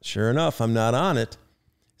sure enough, I'm not on it.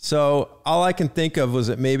 So all I can think of was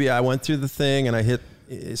that maybe I went through the thing and I hit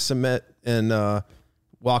submit and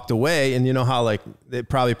walked away. And you know how like it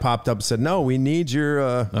probably popped up and said, no, we need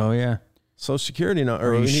your Social Security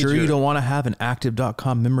number. Are you sure you don't want to have an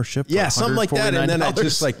active.com membership? Yeah, something like that. And then it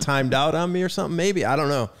just like timed out on me or something. Maybe. I don't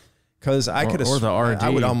know. Because I could have, or the RD. I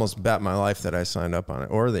would almost bet my life that I signed up on it.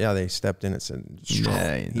 Or they stepped in and said, he's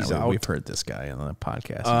out. We've heard this guy on the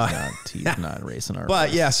podcast. He's not racing our But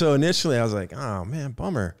race. Yeah, so initially I was like, oh man,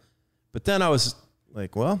 bummer. But then I was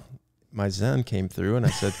like, well, my Zen came through and I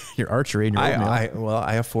said, your archery and your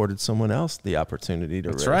I afforded someone else the opportunity to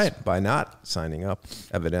race by not signing up,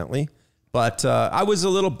 evidently. But I was a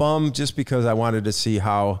little bummed just because I wanted to see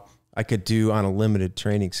how I could do on a limited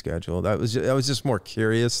training schedule. I was just more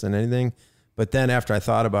curious than anything. But then after I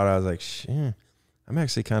thought about it, I was like, shit, I'm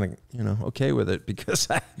actually kind of, okay with it because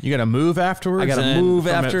you got to move afterwards. I got to move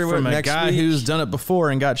afterwards. From a guy who's done it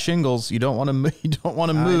before and got shingles, you don't want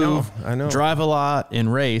to move. I know. Drive a lot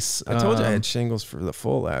and race. I told you I had shingles for the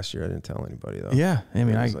full last year. I didn't tell anybody though. Yeah, I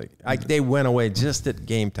mean, they went away just at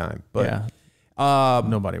game time. But yeah.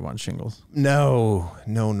 Nobody wants shingles. No.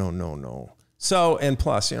 So, and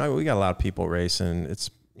plus, we got a lot of people racing.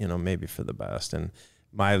 It's, maybe for the best. And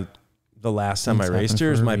the last time I raced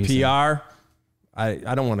here is my PR.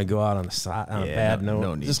 I don't want to go out on a bad note.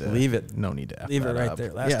 No need just leave it. No need to leave it right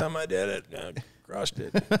there. Last time I did it, I crushed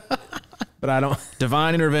it. But I don't.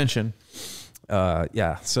 Divine intervention.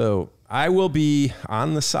 Yeah. So I will be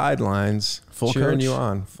on the sidelines, cheering you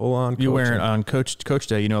on, full on. You wearing on coach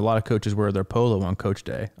day? A lot of coaches wear their polo on coach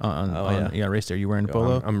day. Race day. You wearing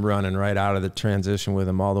polo? I'm running right out of the transition with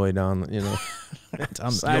them all the way down.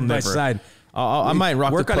 Side by side. I might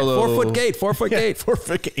rock the polo. On it. 4 foot gate. 4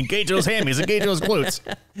 foot gate. Engage those hammies. Engage those glutes.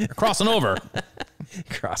 You're crossing over.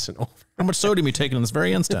 Crossing over. How much sodium are you taking in this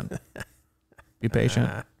very instant? Be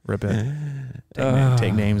patient. Rip it.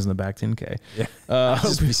 Take names in the back 10K. Yeah.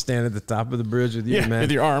 Just be standing at the top of the bridge with you, man.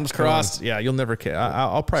 With your arms crossed. Yeah, you'll never.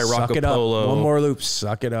 I'll probably rock a polo. One more loop.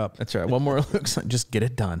 Suck it up. That's right. One more loop. Just get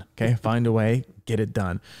it done. Okay. Find a way. Get it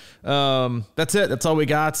done. That's it. That's all we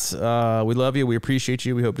got. We love you. We appreciate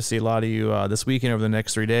you. We hope to see a lot of you this weekend over the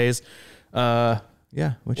next 3 days. Yeah.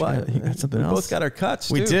 You got something else? We both got our cuts.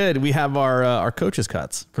 We did. We have our coaches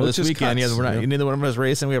cuts for this weekend. Yeah, we're not. Neither one of us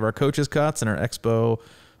racing. We have our coaches cuts and our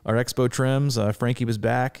expo trims. Frankie was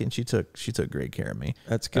back and she took great care of me.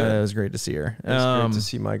 That's good. It was great to see her. It's great to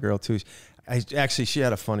see my girl too. She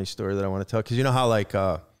had a funny story that I want to tell, because how like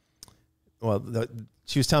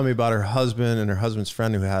she was telling me about her husband and her husband's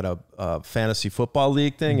friend who had a fantasy football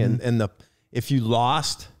league thing, mm-hmm. and if you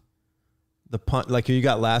lost like if you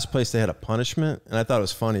got last place, they had a punishment, and I thought it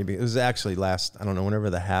was funny because it was actually whenever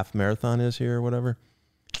the half marathon is here or whatever.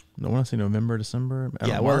 No, I want to say November, December.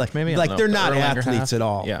 March, maybe. Like they're not athletes at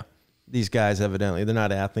all. Yeah. These guys, evidently, they're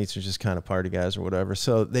not athletes. They're just kind of party guys or whatever.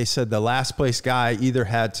 So they said the last place guy either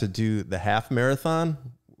had to do the half marathon,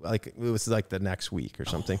 like it was like the next week or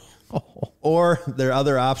something, or their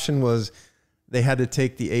other option was they had to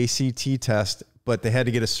take the ACT test, but they had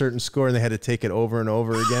to get a certain score and they had to take it over and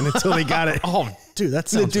over again until they got it. Oh, dude, that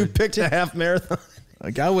sounds ridiculous. Picked a half marathon.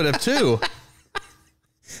 Like I would have too.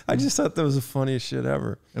 I just thought that was the funniest shit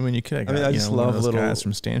ever. I mean, you could. I just love little guys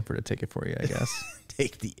from Stanford to take it for you, I guess.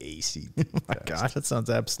 take the ACT. Oh my gosh, that sounds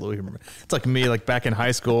absolutely. It's like me, like back in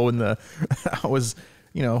high school when I was,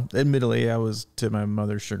 admittedly, I was, to my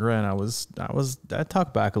mother's chagrin, I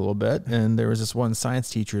talked back a little bit, and there was this one science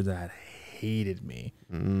teacher that hated me,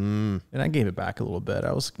 and I gave it back a little bit.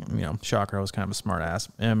 I was, shocker, I was kind of a smart ass,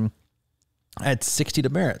 and I had 60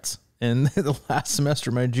 demerits in the last semester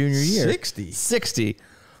of my junior year. 60.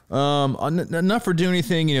 Not for doing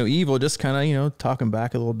anything, evil, just kind of, talking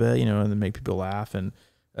back a little bit, and then make people laugh. And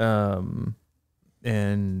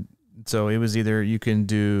so it was either you can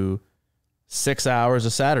do 6 hours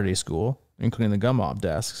of Saturday school, including the gum off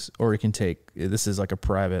desks, or you can take, this is like a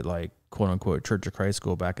private, like quote unquote Church of Christ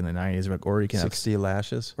school back in the 90s, or you can 60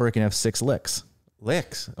 lashes, or you can have 6 licks.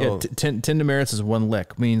 Licks. Yeah, 10 demerits is 1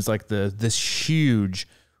 lick, means like this huge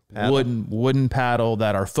paddle. wooden paddle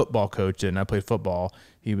that our football coach did. And I played football.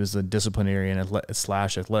 He was a disciplinarian /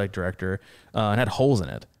 athletic director, and had holes in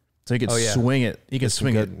it, so he could swing it. He could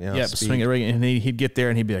swing it. Swing it right. And he'd get there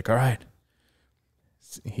and he'd be like, "All right."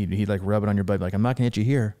 He'd like rub it on your butt, like, "I'm not gonna hit you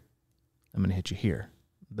here. I'm gonna hit you here,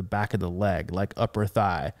 the back of the leg, like upper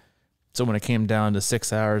thigh." So when it came down to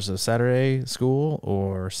 6 hours of Saturday school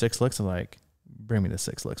or 6 licks, I'm like, "Bring me the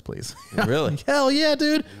 6 licks, please." Really? Hell yeah,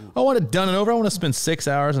 dude. I want it done and over. I want to spend 6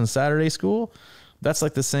 hours on Saturday school. That's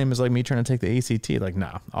like the same as like me trying to take the ACT. Like,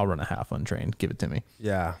 nah, I'll run a half untrained. Give it to me.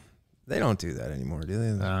 Yeah. They don't do that anymore, do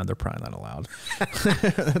they? They're probably not allowed. I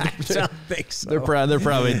don't think so. They're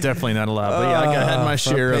probably definitely not allowed. But yeah, I had my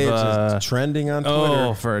share of trending on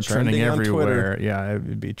Twitter. Trending everywhere. Yeah, it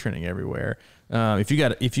would be trending everywhere. If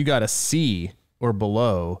you got a C or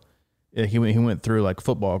below, he went through like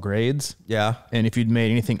football grades. Yeah. And if you'd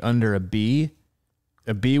made anything under a B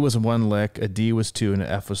was 1 lick, a D was 2, and an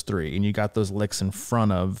F was 3. And you got those licks in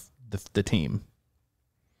front of the team.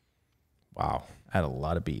 Wow. I had a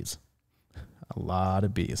lot of B's.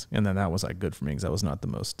 And then that was like good for me because I was not the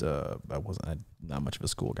most, not much of a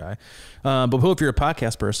school guy. But hope you're a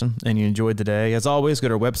podcast person and you enjoyed today. As always, go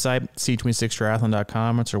to our website,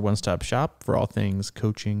 C26Triathlon.com. It's our one-stop shop for all things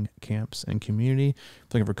coaching, camps, and community. If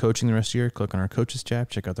you're looking for coaching the rest of the year, click on our coaches tab.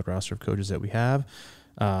 Check out the roster of coaches that we have.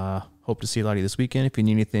 Hope to see a lot of you this weekend. If you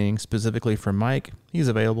need anything specifically from Mike, he's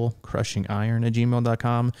available,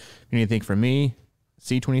 CrushingIron@gmail.com. If you need anything from me,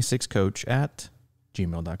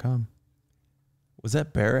 C26Coach@gmail.com. Was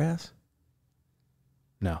that bare ass?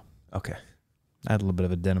 No. Okay. I had a little bit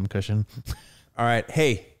of a denim cushion. All right.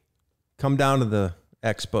 Hey, come down to the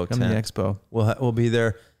expo tent. Come to the expo. We'll be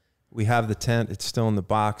there. We have the tent. It's still in the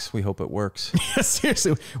box. We hope it works. Yeah,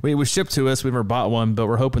 seriously. We was shipped to us. We never bought one, but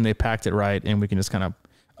we're hoping they packed it right and we can just kind of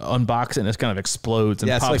unbox it and it kind of explodes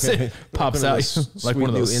and pops out like one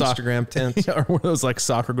of those Instagram tents. Or one of those like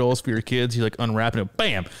soccer goals for your kids. You like unwrap it,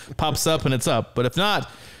 bam, pops up and it's up. But if not,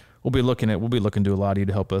 we'll be looking to a lot of you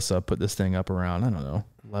to help us put this thing up around, I don't know,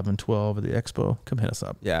 11, 12 at the expo. Come hit us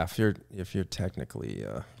up. Yeah, if you're technically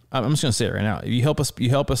I'm just gonna say it right now. If you help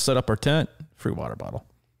us set up our tent, free water bottle.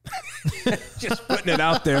 Just putting it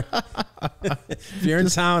out there. If you're in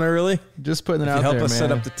town early, just putting it out there. If you help us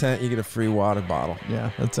set up the tent, you get a free water bottle. Yeah,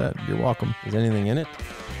 that's it. You're welcome. Is anything in it?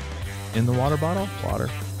 In the water bottle? Water.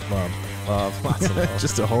 Love. Lots of love.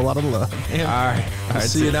 Just a whole lot of love. All right.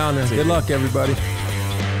 See you down there. Good luck, everybody.